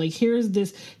another. Like, here is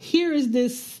this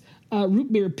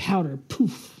root beer powder.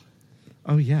 Poof.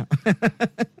 Oh, yeah.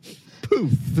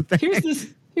 Poof.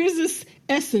 Here's this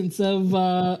essence of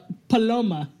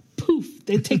Paloma. Poof.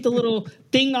 They take the little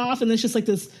thing off and it's just like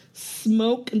this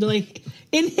smoke. And they're like,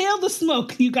 inhale the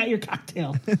smoke. You got your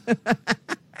cocktail. Is that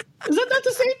not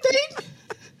the same thing?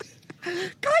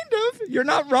 Kind of. You're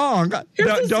not wrong.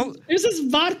 There's this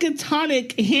vodka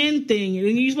tonic hand thing,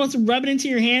 and you're supposed to rub it into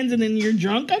your hands, and then you're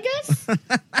drunk, I guess?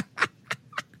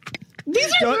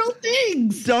 These are real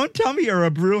things. Don't tell me you're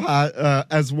a bruja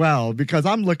as well, because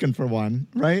I'm looking for one,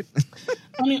 right?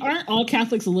 I mean, aren't all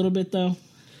Catholics a little bit, though?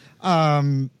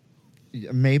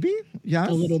 Maybe, yes.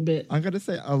 A little bit. I'm going to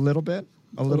say a little bit.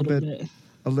 A little bit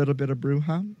of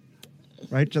bruja,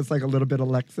 right? Just like a little bit of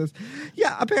Lexus.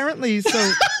 Yeah, apparently,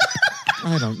 so...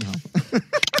 I don't know.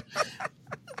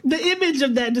 The image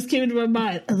of that just came into my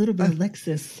mind. A little bit of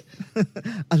Lexus.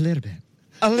 A little bit.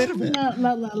 La,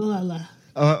 la, la, la, la.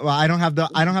 Well, I don't have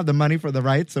the money for the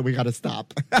rights, so we got to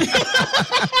stop. Is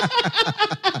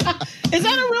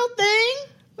that a real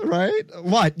thing? Right?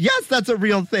 What? Yes, that's a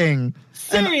real thing.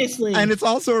 Seriously. And it's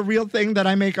also a real thing that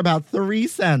I make about 3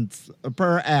 cents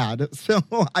per ad. So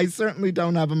I certainly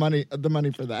don't have the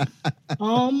money for that.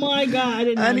 Oh my God. I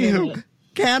didn't know Anywho. that.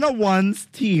 Canna One's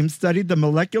team studied the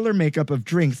molecular makeup of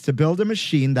drinks to build a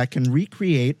machine that can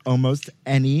recreate almost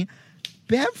any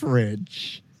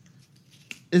beverage.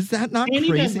 Is that not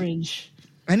crazy?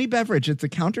 Any beverage. It's a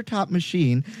countertop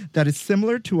machine that is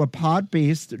similar to a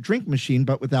pod-based drink machine,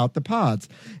 but without the pods.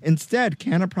 Instead,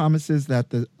 Canna promises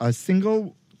that a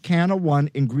single Canna One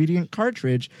ingredient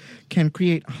cartridge can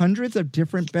create hundreds of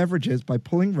different beverages by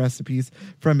pulling recipes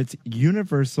from its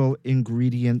universal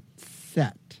ingredient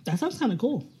set. That sounds kind of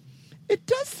cool. It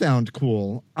does sound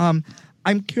cool. I'm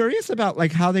curious about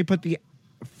like how they put the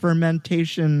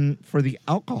fermentation for the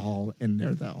alcohol in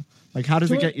there, though. Like, how does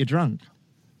it get you drunk?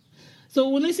 So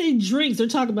when they say drinks, they're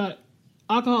talking about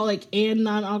alcoholic and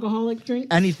non-alcoholic drinks?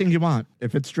 Anything you want.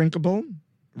 If it's drinkable,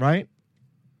 right?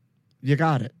 You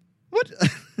got it. What?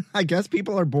 I guess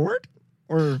people are bored?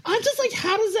 Or I'm just like,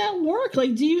 how does that work?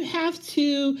 Like, do you have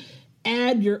to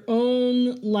add your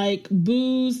own like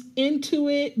booze into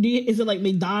it? Is it like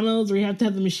McDonald's where you have to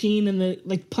have the machine and the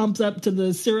like pumps up to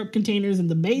the syrup containers in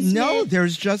the basement? No,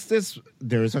 there's just this.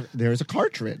 There's a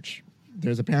cartridge.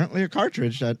 There's apparently a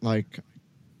cartridge that like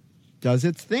does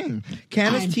its thing.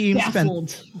 Canna's team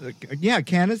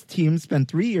spent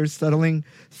 3 years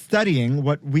studying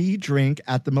what we drink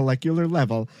at the molecular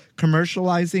level,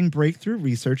 commercializing breakthrough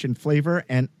research in flavor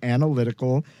and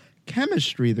analytical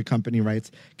chemistry, the company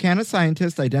writes. Canna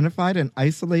scientists identified and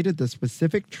isolated the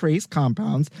specific trace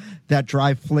compounds that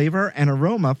drive flavor and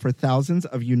aroma for thousands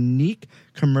of unique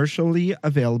commercially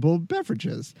available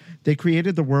beverages. They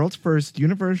created the world's first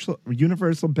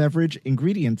universal beverage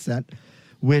ingredient set,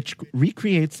 which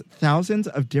recreates thousands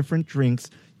of different drinks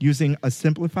using a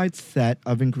simplified set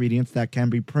of ingredients that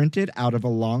can be printed out of a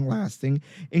long-lasting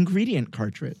ingredient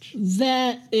cartridge.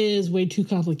 That is way too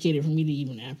complicated for me to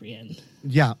even apprehend.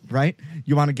 Yeah, right?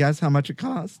 You want to guess how much it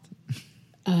cost?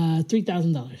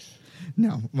 $3,000.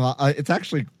 No. Well, it's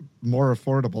actually more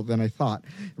affordable than I thought.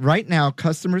 Right now,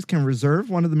 customers can reserve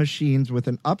one of the machines with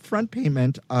an upfront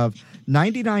payment of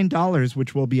 $99,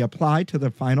 which will be applied to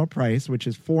the final price, which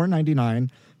is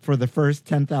 $4.99 for the first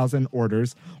 10,000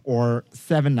 orders, or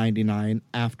 $7.99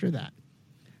 after that.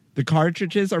 The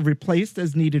cartridges are replaced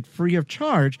as needed free of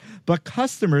charge, but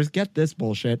customers, get this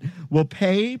bullshit, will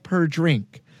pay per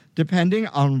drink, depending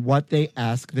on what they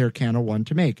ask their Canna One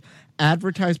to make.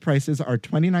 Advertised prices are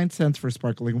 29 cents for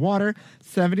sparkling water,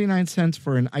 79 cents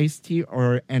for an iced tea,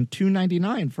 and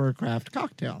 $2.99 for a craft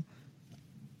cocktail.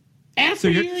 After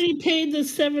you already paid the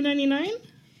 $7.99?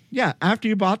 Yeah, after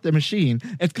you bought the machine.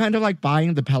 It's kind of like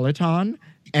buying the Peloton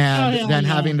and then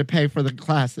having to pay for the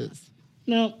classes.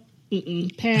 No,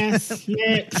 pass,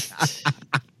 next.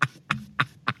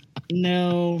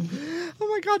 No. Oh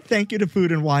my God, thank you to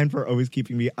Food and Wine for always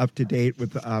keeping me up to date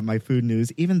with my food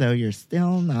news, even though you're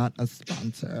still not a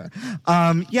sponsor.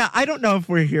 Yeah, I don't know if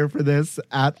we're here for this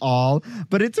at all,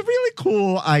 but it's a really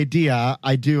cool idea,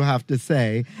 I do have to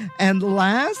say. And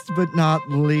last but not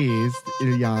least,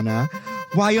 Illyanna,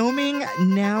 Wyoming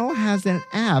now has an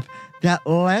app that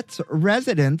lets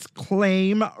residents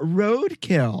claim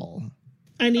roadkill.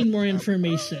 I need more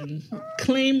information.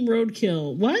 Claim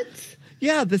roadkill. What?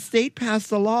 Yeah, the state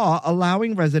passed a law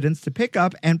allowing residents to pick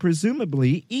up and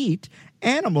presumably eat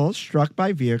animals struck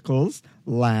by vehicles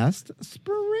last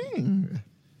spring.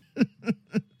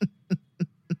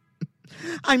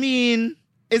 I mean,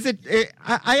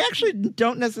 I actually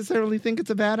don't necessarily think it's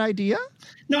a bad idea.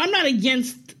 No, I'm not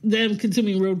against them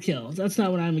consuming roadkill. That's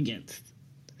not what I'm against.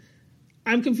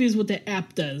 I'm confused what the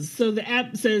app does. So the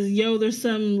app says, yo, there's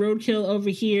some roadkill over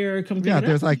here. Come pick it up.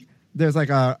 There's like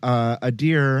a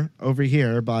deer over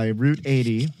here by Route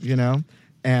 80,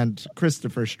 and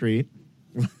Christopher Street.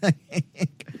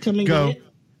 Come and get it.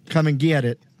 Come and get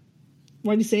it.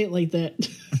 Why'd you say it like that?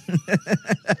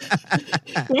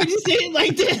 Why'd you say it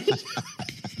like that?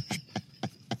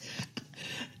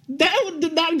 That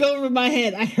did not go over my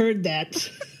head. I heard that.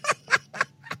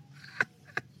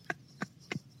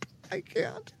 I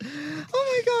can't. Oh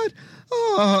my God.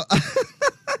 Oh.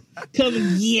 Come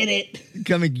and get it.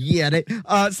 Come and get it.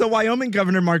 So Wyoming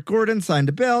Governor Mark Gordon signed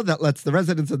a bill that lets the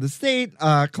residents of the state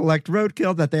collect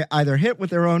roadkill that they either hit with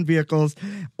their own vehicles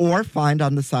or find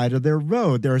on the side of their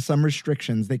road. There are some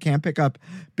restrictions. They can't pick up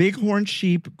bighorn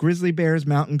sheep, grizzly bears,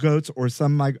 mountain goats, or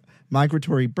some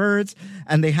migratory birds,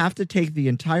 and they have to take the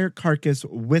entire carcass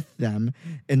with them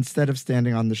instead of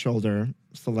standing on the shoulder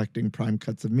selecting prime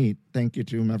cuts of meat. Thank you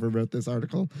to whomever wrote this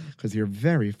article, because you're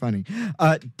very funny.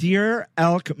 Deer,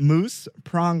 elk, moose,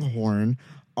 pronghorn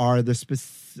are the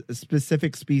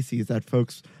specific species that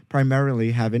folks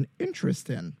primarily have an interest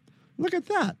in. Look at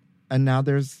that. And now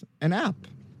there's an app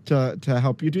to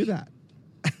help you do that.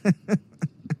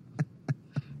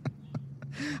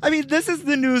 I mean, this is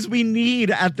the news we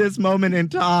need at this moment in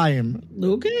time.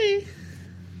 Okay.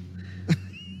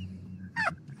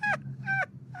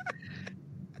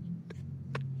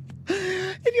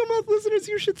 In your mouth, listeners,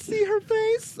 you should see her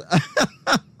face.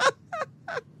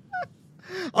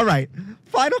 All right.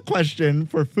 Final question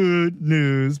for food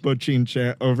news,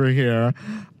 Bochinche over here.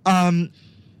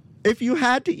 If you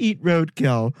had to eat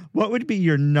roadkill, what would be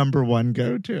your number one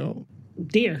go-to?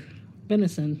 Deer.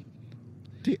 Venison.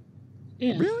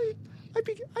 Yeah. Really?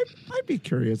 I'd be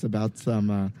curious about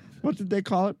some, what did they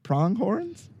call it?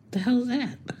 Pronghorns? The hell is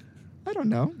that? I don't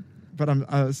know. But I'm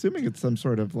assuming it's some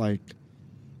sort of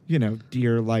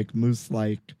deer-like,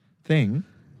 moose-like thing.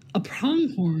 A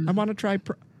pronghorn? I want to try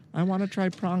prong. I want to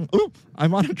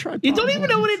try You don't even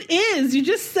know what it is. You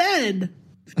just said.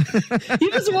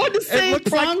 You just wanted to say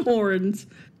pronghorns.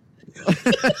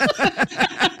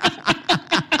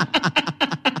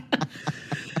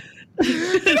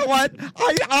 You know what?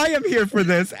 I am here for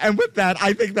this. And with that,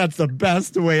 I think that's the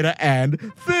best way to end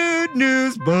Food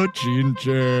News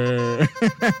Bochinche.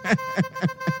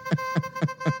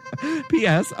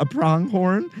 P.S. A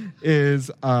pronghorn is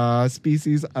a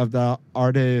species of the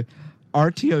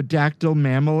artiodactyl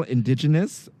mammal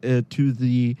indigenous to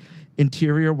the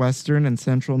interior, western, and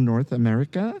central North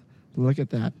America. Look at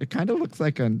that. It kind of looks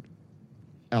like an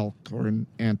elk or an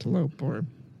antelope or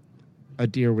a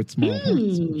deer with small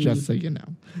horns, just so you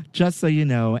know. Just so you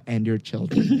know, and your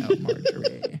children know,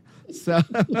 Marjorie. So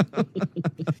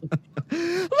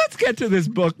let's get to this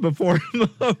book before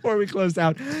we close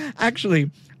out. Actually,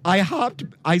 I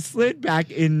slid back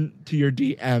into your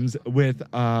DMs with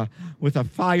a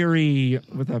fiery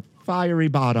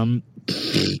bottom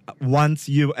once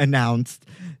you announced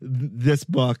this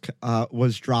book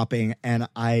was dropping, and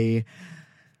I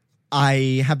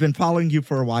have been following you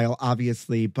for a while,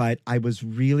 obviously, but I was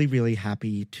really, really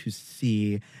happy to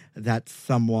see that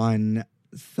someone,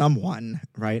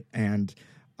 right, and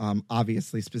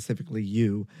obviously specifically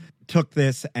you, took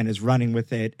this and is running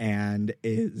with it and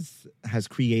has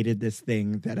created this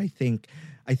thing that I think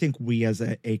we as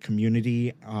a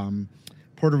community,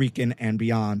 Puerto Rican and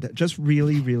beyond, just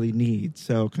really, really need.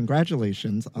 So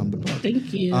congratulations on the book.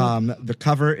 Thank you. The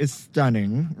cover is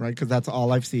stunning, right? Because that's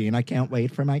all I've seen. I can't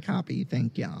wait for my copy.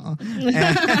 Thank y'all.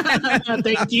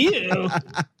 Thank you.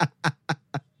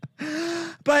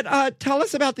 But tell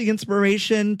us about the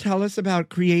inspiration. Tell us about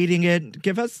creating it.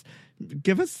 Give us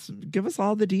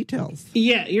all the details.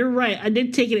 Yeah, you're right. I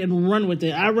did take it and run with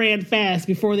it. I ran fast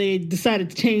before they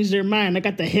decided to change their mind. I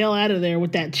got the hell out of there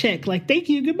with that check. Like, thank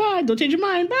you, goodbye. Don't change your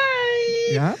mind. Bye.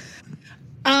 Yeah.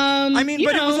 I mean,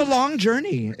 but it was a long journe.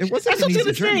 It wasn't That's an what I easy was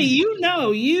gonna say.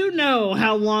 journey. You know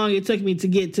how long it took me to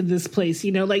get to this place.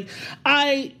 You know, like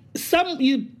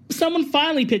someone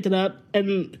finally picked it up,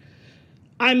 and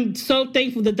I'm so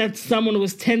thankful that someone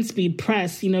was 10-speed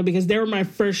press. You know, because they were my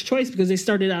first choice because they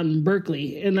started out in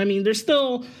Berkeley, and I mean they're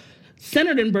still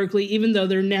centered in Berkeley, even though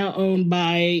they're now owned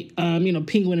by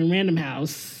Penguin and Random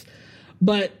House.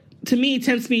 But to me,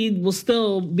 10-speed will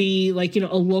still be like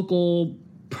a local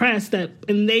press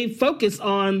and they focus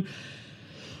on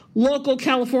local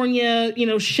California,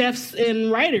 chefs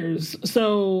and writers.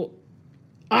 So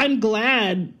I'm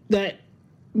glad that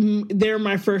they're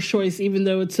my first choice, even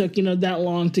though it took, that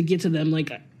long to get to them.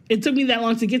 Like it took me that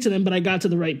long to get to them, but I got to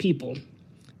the right people.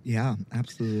 Yeah,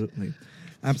 absolutely.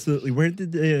 Absolutely. Where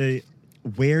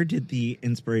did the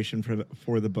inspiration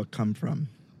for the book come from?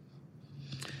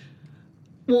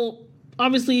 Well,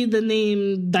 obviously, the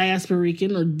name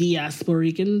Diasporican or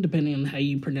Diasporican, depending on how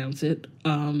you pronounce it,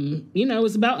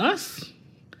 is about us.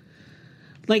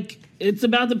 Like, it's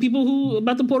about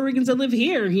about the Puerto Ricans that live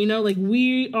here. Like,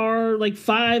 we are like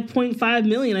 5.5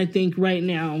 million, I think, right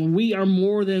now. We are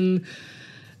more than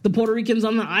the Puerto Ricans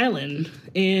on the island.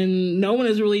 And no one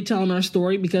is really telling our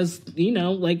story because, we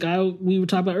were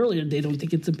talking about earlier, they don't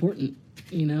think it's important,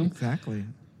 Exactly.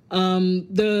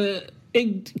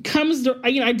 It comes to,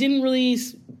 I didn't really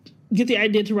get the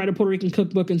idea to write a Puerto Rican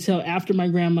cookbook until after my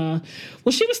grandma,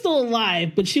 she was still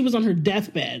alive, but she was on her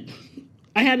deathbed.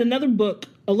 I had another book,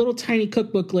 a little tiny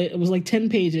cookbooklet. It was like 10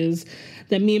 pages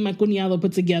that me and my cuñado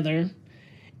put together.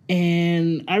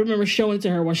 And I remember showing it to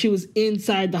her while she was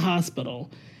inside the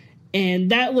hospital. And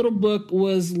that little book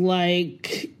was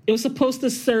like, it was supposed to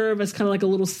serve as kind of like a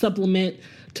little supplement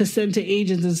to send to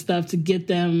agents and stuff to get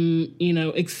them,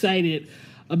 excited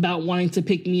about wanting to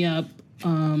pick me up,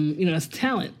 as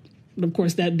talent. But of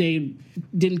course, that day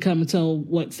didn't come until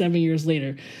 7 years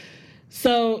later.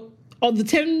 So all the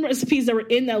 10 recipes that were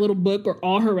in that little book are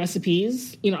all her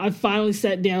recipes. I finally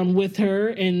sat down with her,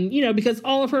 and because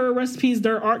all of her recipes,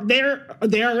 they are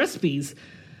recipes.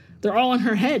 They're all in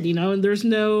her head, and there's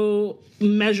no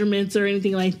measurements or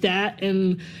anything like that.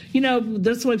 And,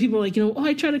 that's why people are like,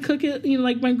 I try to cook it,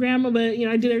 like my grandma, but,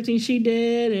 I did everything she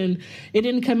did and it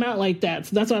didn't come out like that.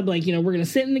 So that's why I'm like, we're going to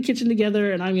sit in the kitchen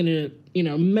together and I'm going to,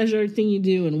 measure everything you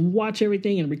do and watch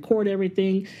everything and record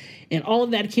everything. And all of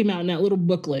that came out in that little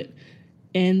booklet.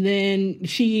 And then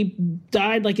she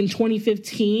died like in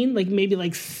 2015, like maybe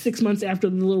like 6 months after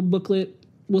the little booklet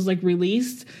was like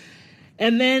released.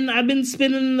 And then I've been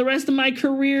spending the rest of my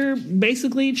career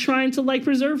basically trying to like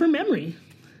preserve her memory.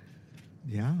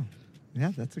 Yeah.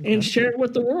 Yeah, that's incredible. And share it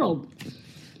with the world.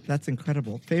 That's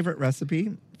incredible. Favorite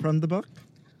recipe from the book?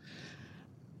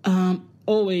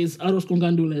 Always arroz con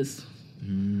gandules.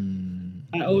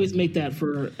 I always make that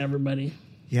for everybody.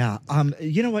 Yeah.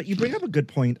 You know what? You bring up a good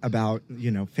point about,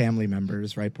 family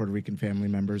members, right? Puerto Rican family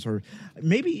members, or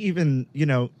maybe even,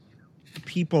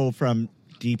 people from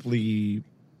deeply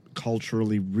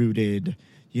culturally rooted,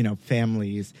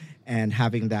 families, and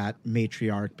having that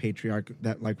patriarch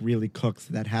that like really cooks,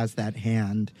 that has that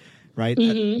hand, right?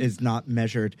 That is not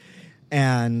measured.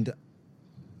 And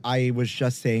I was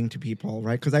just saying to people,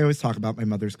 right? Because I always talk about my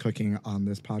mother's cooking on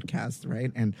this podcast,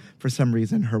 right? And for some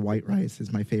reason, her white rice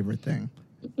is my favorite thing,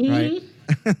 right?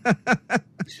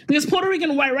 Because Puerto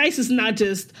Rican white rice is not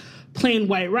just plain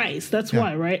white rice. That's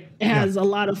why, right? It has a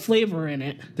lot of flavor in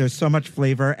it. There's so much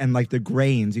flavor, and like the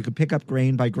grains, you could pick up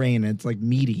grain by grain, and it's like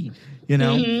meaty,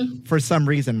 for some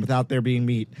reason without there being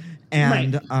meat.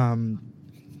 And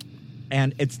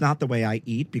and it's not the way I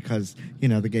eat because,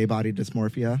 the gay body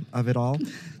dysmorphia of it all.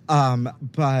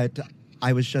 But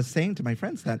I was just saying to my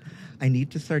friends that I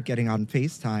need to start getting on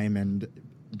FaceTime and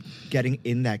getting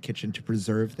in that kitchen to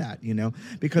preserve that,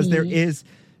 because there is,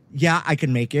 I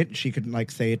can make it. She could like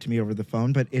say it to me over the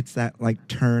phone, but it's that like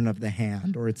turn of the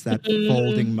hand, or it's that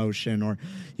folding motion, or,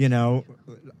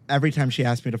 every time she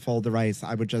asked me to fold the rice,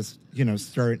 I would just,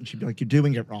 stir it, and she'd be like, "You're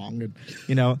doing it wrong." And,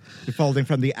 you're folding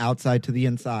from the outside to the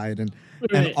inside,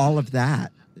 and all of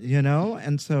that,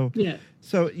 And so,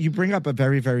 so you bring up a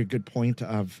very, very good point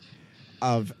of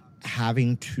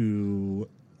having to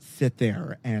sit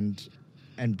there and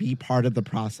be part of the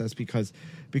process because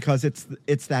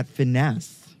it's that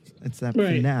finesse. It's that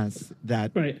finesse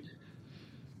that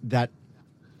that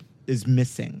is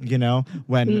missing,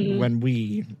 when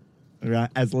we,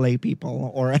 as lay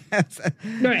people, or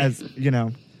as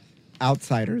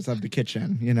outsiders of the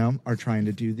kitchen, you know, are trying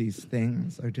to do these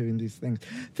things, are doing these things.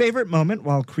 Favorite moment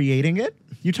while creating it?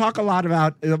 You talk a lot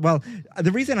about, well,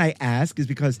 the reason I ask is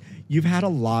because you've had a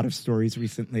lot of stories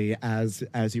recently as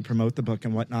you promote the book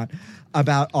and whatnot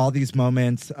about all these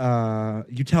moments.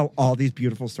 You tell all these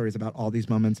beautiful stories about all these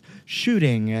moments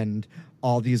shooting and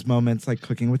all these moments like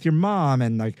cooking with your mom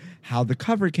and like how the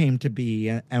cover came to be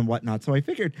and whatnot. So I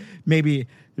figured maybe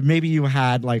you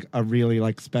had like a really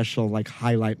like special like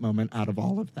highlight moment out of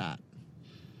all of that.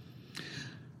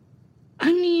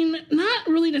 I mean, not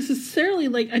really necessarily.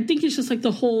 Like, I think it's just like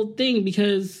the whole thing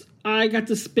because I got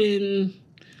to spend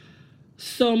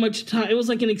so much time. It was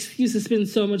like an excuse to spend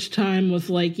so much time with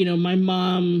like, you know, my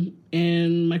mom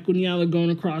and my cuñada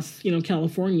going across, you know,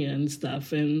 California and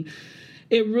stuff. And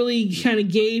it really kind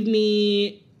of gave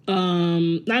me,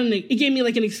 it gave me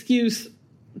like an excuse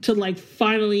to like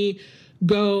finally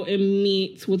go and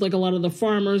meet with like a lot of the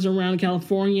farmers around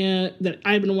California that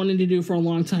I've been wanting to do for a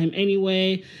long time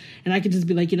anyway. And I could just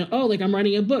be like, you know, oh, like I'm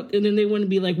writing a book. And then they wouldn't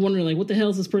be like wondering like, what the hell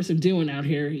is this person doing out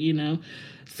here, you know?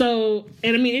 So,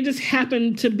 and I mean, it just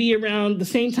happened to be around the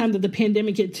same time that the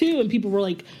pandemic hit too. And people were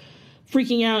like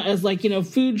freaking out as like, you know,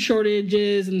 food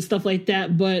shortages and stuff like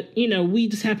that. But, you know, we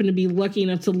just happen to be lucky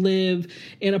enough to live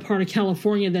in a part of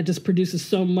California that just produces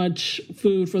so much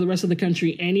food for the rest of the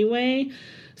country anyway.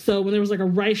 So when there was like a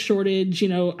rice shortage, you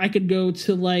know, I could go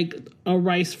to like a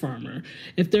rice farmer.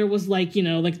 If there was like, you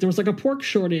know, like there was like a pork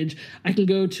shortage, I can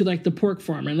go to like the pork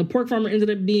farmer. And the pork farmer ended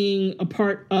up being a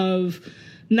part of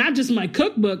not just my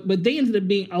cookbook, but they ended up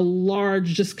being a large,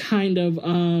 just kind of,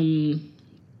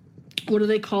 what do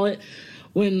they call it?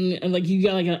 When like you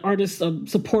got like an artist, a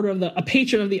supporter of a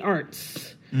patron of the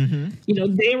arts. Mm-hmm. You know,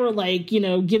 they were like, you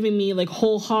know, giving me like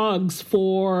whole hogs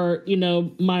for, you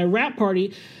know, my wrap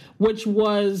party, which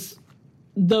was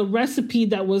the recipe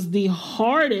that was the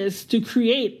hardest to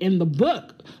create in the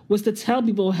book, was to tell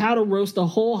people how to roast a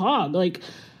whole hog. Like,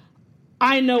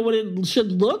 I know what it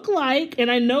should look like,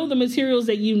 and I know the materials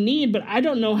that you need, but I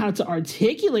don't know how to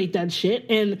articulate that shit.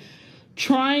 And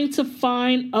trying to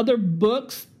find other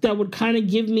books that would kind of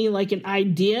give me like an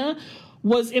idea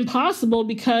was impossible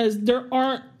because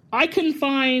I couldn't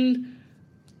find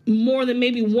more than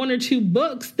maybe one or two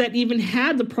books that even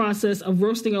had the process of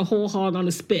roasting a whole hog on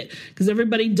a spit, because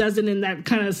everybody does it in that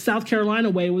kind of South Carolina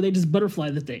way where they just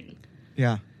butterfly the thing.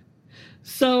 Yeah.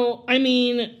 So, I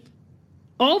mean,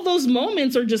 all those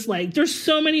moments are just like, there's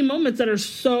so many moments that are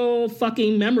so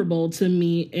fucking memorable to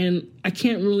me, and I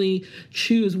can't really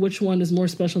choose which one is more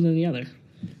special than the other.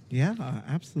 Yeah,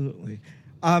 absolutely.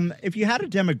 If you had a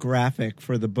demographic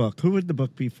for the book, who would the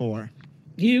book be for?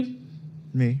 You.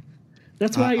 Me.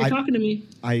 That's why you're talking to me.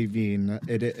 I mean,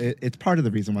 it's part of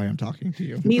the reason why I'm talking to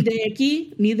you. Ni de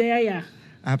aquí, ni de allá.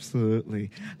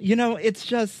 Absolutely. You know, it's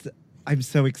just, I'm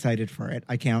so excited for it.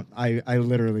 I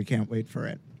literally can't wait for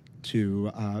it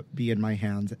to be in my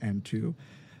hands and to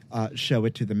show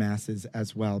it to the masses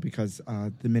as well, because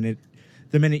the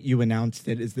minute you announced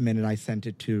it is the minute I sent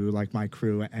it to like my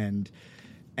crew and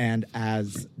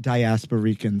as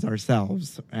diasporicans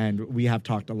ourselves, and we have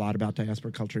talked a lot about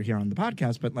diaspora culture here on the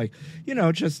podcast, but like, you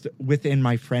know, just within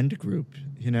my friend group,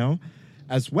 you know,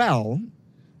 as well,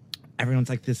 everyone's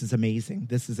like, this is amazing,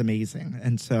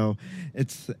 and so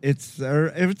it's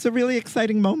a really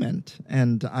exciting moment,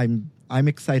 and I'm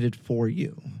excited for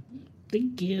you.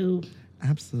 Thank you.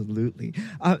 Absolutely.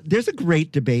 There's a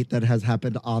great debate that has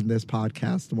happened on this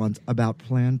podcast once about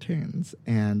plantains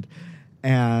and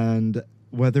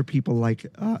whether people like,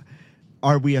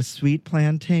 are we a sweet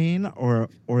plantain or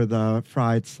the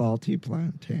fried salty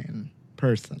plantain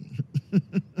person?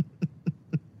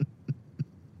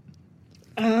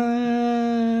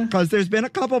 Because there's been a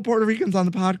couple of Puerto Ricans on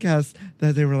the podcast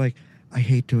that they were like, I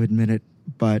hate to admit it,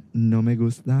 but no me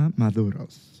gusta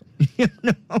maduros. You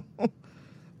know?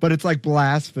 But it's like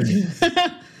blasphemy.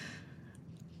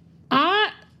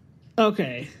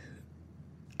 Okay.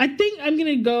 I think I'm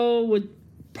going to go with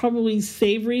probably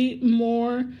savory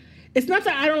more. It's not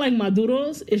that I don't like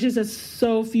maduros. It's just that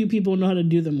so few people know how to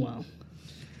do them well.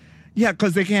 Yeah,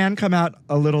 because they can come out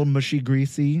a little mushy,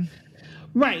 greasy.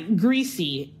 Right,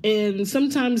 greasy. And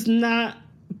sometimes not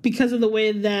because of the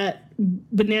way that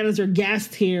bananas are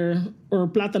gassed here, or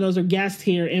plátanos are gassed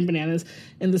here in bananas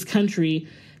in this country.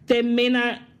 They may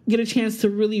not get a chance to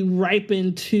really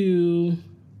ripen to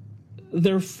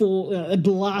their full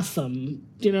blossom.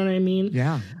 Do you know what I mean?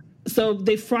 Yeah. So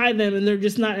they fry them and they're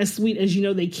just not as sweet as you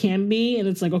know they can be. And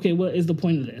it's like, okay, what is the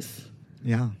point of this?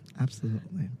 Yeah,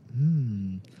 absolutely.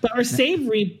 Mm. But our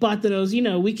savory platanos,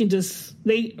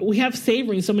 we have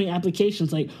savory in so many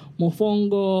applications like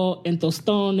mofongo and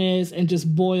tostones and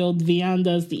just boiled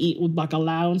viandas to eat with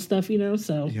bacalao and stuff,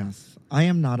 so. Yes. I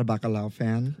am not a bacalao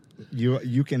fan.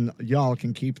 Y'all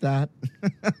can keep that.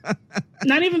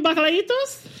 Not even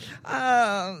bacalaitos?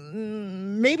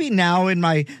 Maybe now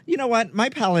my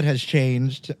palate has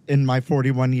changed in my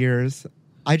 41 years.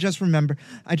 I just remember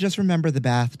the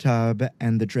bathtub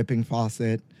and the dripping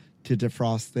faucet to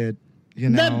defrost it,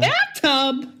 The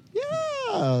bathtub?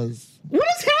 Yes. What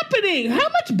is happening? How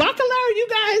much bacalao are you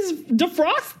guys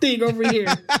defrosting over here?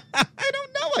 I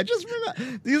don't know. I just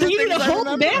remember. These are You need things a I whole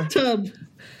remember. bathtub.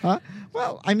 Huh?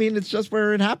 Well, I mean, it's just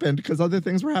where it happened because other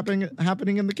things were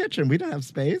happening in the kitchen. We don't have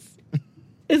space.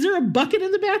 Is there a bucket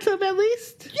in the bathtub at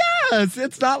least? Yes,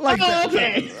 it's not like that.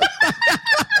 Okay.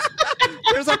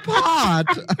 There's a pot.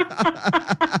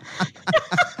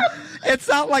 It's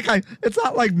not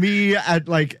like me at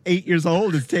like 8 years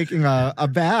old is taking a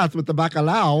bath with the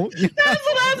bacalao. That's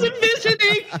what I was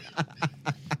envisioning.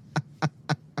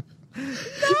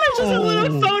 It's just a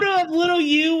little photo of little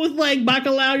you with like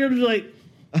bacalao. You're just like,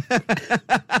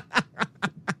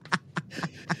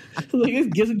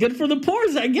 it's good for the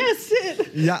pores, I guess.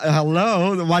 Yeah,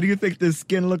 hello. Why do you think this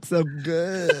skin looks so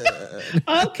good?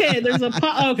 Okay, there's a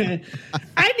pot. Okay,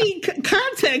 I need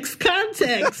context.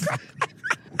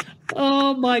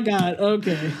 Oh my God.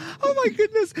 Okay. Oh my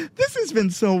goodness. This has been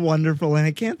so wonderful and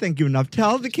I can't thank you enough.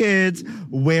 Tell the kids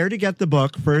where to get the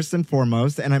book first and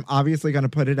foremost. And I'm obviously going to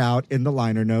put it out in the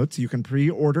liner notes. You can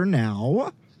pre-order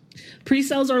now.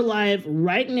 Pre-sales are live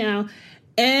right now.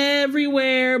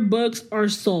 Everywhere books are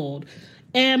sold.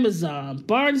 Amazon,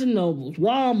 Barnes & Noble,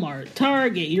 Walmart,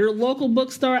 Target, your local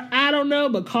bookstore. I don't know,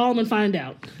 but call them and find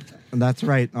out. That's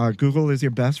right. Google is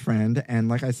your best friend. And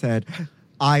like I said,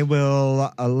 I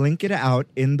will link it out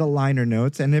in the liner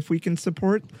notes. And if we can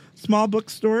support small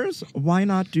bookstores, why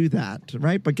not do that,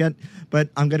 right? But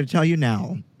I'm going to tell you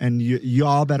now, and you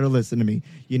all better listen to me.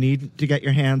 You need to get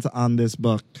your hands on this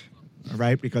book,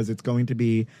 right? Because it's going to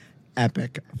be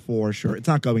epic for sure. It's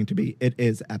not going to be. It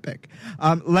is epic.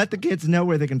 Let the kids know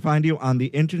where they can find you on the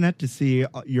internet to see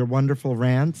your wonderful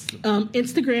rants.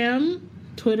 Instagram,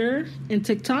 Twitter, and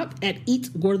TikTok at Eat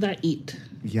Gorda Eat.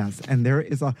 Yes, and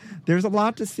there's a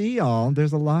lot to see, y'all.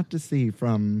 There's a lot to see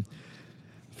from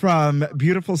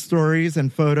beautiful stories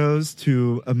and photos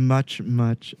to much,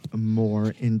 much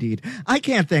more indeed. I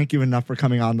can't thank you enough for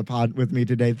coming on the pod with me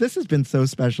today. This has been so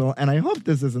special, and I hope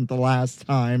this isn't the last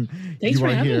time you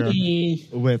are here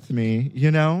with me.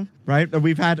 Right?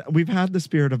 We've had the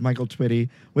spirit of Michael Twitty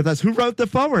with us, who wrote the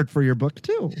foreword for your book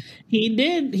too. He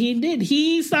did.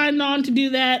 He signed on to do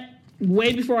that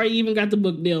way before I even got the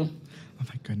book deal. Oh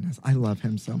my goodness, I love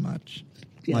him so much.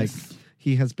 Yes. Like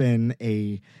he has been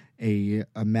a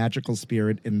magical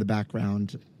spirit in the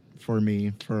background for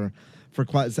me for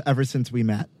quite ever since we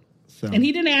met. So, and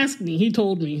he didn't ask me; he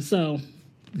told me. So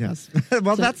yes,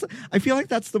 well, I feel like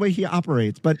that's the way he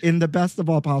operates, but in the best of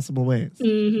all possible ways.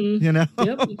 Mm-hmm.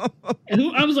 Yep. And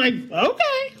I was like,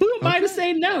 okay, who am I to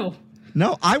say no?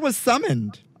 No, I was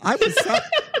summoned. I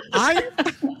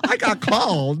got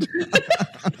called.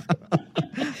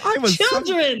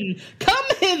 Children, come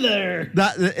hither.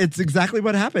 It's exactly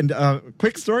what happened.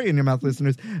 Quick story in your mouth,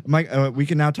 listeners. We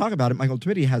can now talk about it. Michael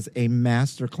Twitty has a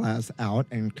masterclass out,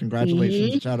 and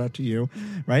congratulations, shout out to you,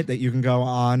 right? That you can go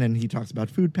on, and he talks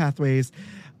about food pathways,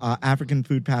 African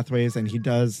food pathways, and he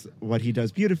does what he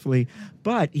does beautifully.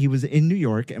 But he was in New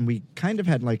York, and we kind of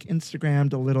had like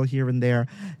Instagrammed a little here and there,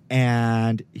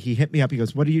 and he hit me up. He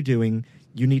goes, "What are you doing?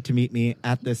 You need to meet me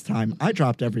at this time." I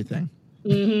dropped everything.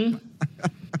 Mm-hmm.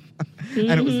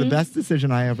 And it was the best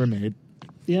decision I ever made.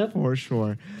 Yep. For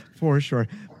sure.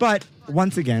 But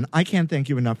once again, I can't thank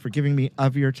you enough for giving me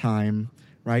of your time,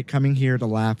 right? Coming here to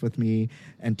laugh with me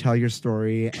and tell your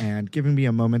story and giving me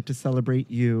a moment to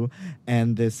celebrate you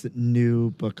and this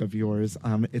new book of yours.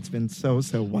 It's been so,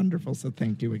 so wonderful. So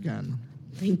thank you again.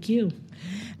 Thank you.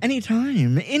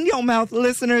 Anytime. In your mouth,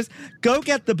 listeners, go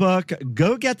get the book.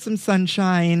 Go get some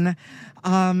sunshine.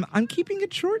 I'm keeping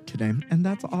it short today, and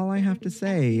that's all I have to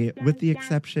say, with the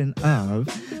exception of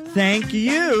thank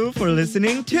you for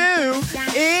listening to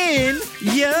In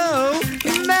Yo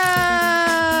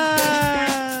Mouth.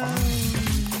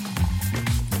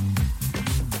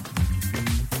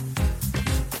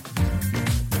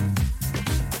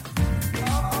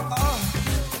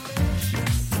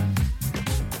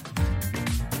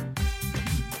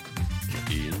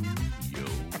 In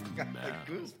your mouth.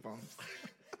 Goosebumps.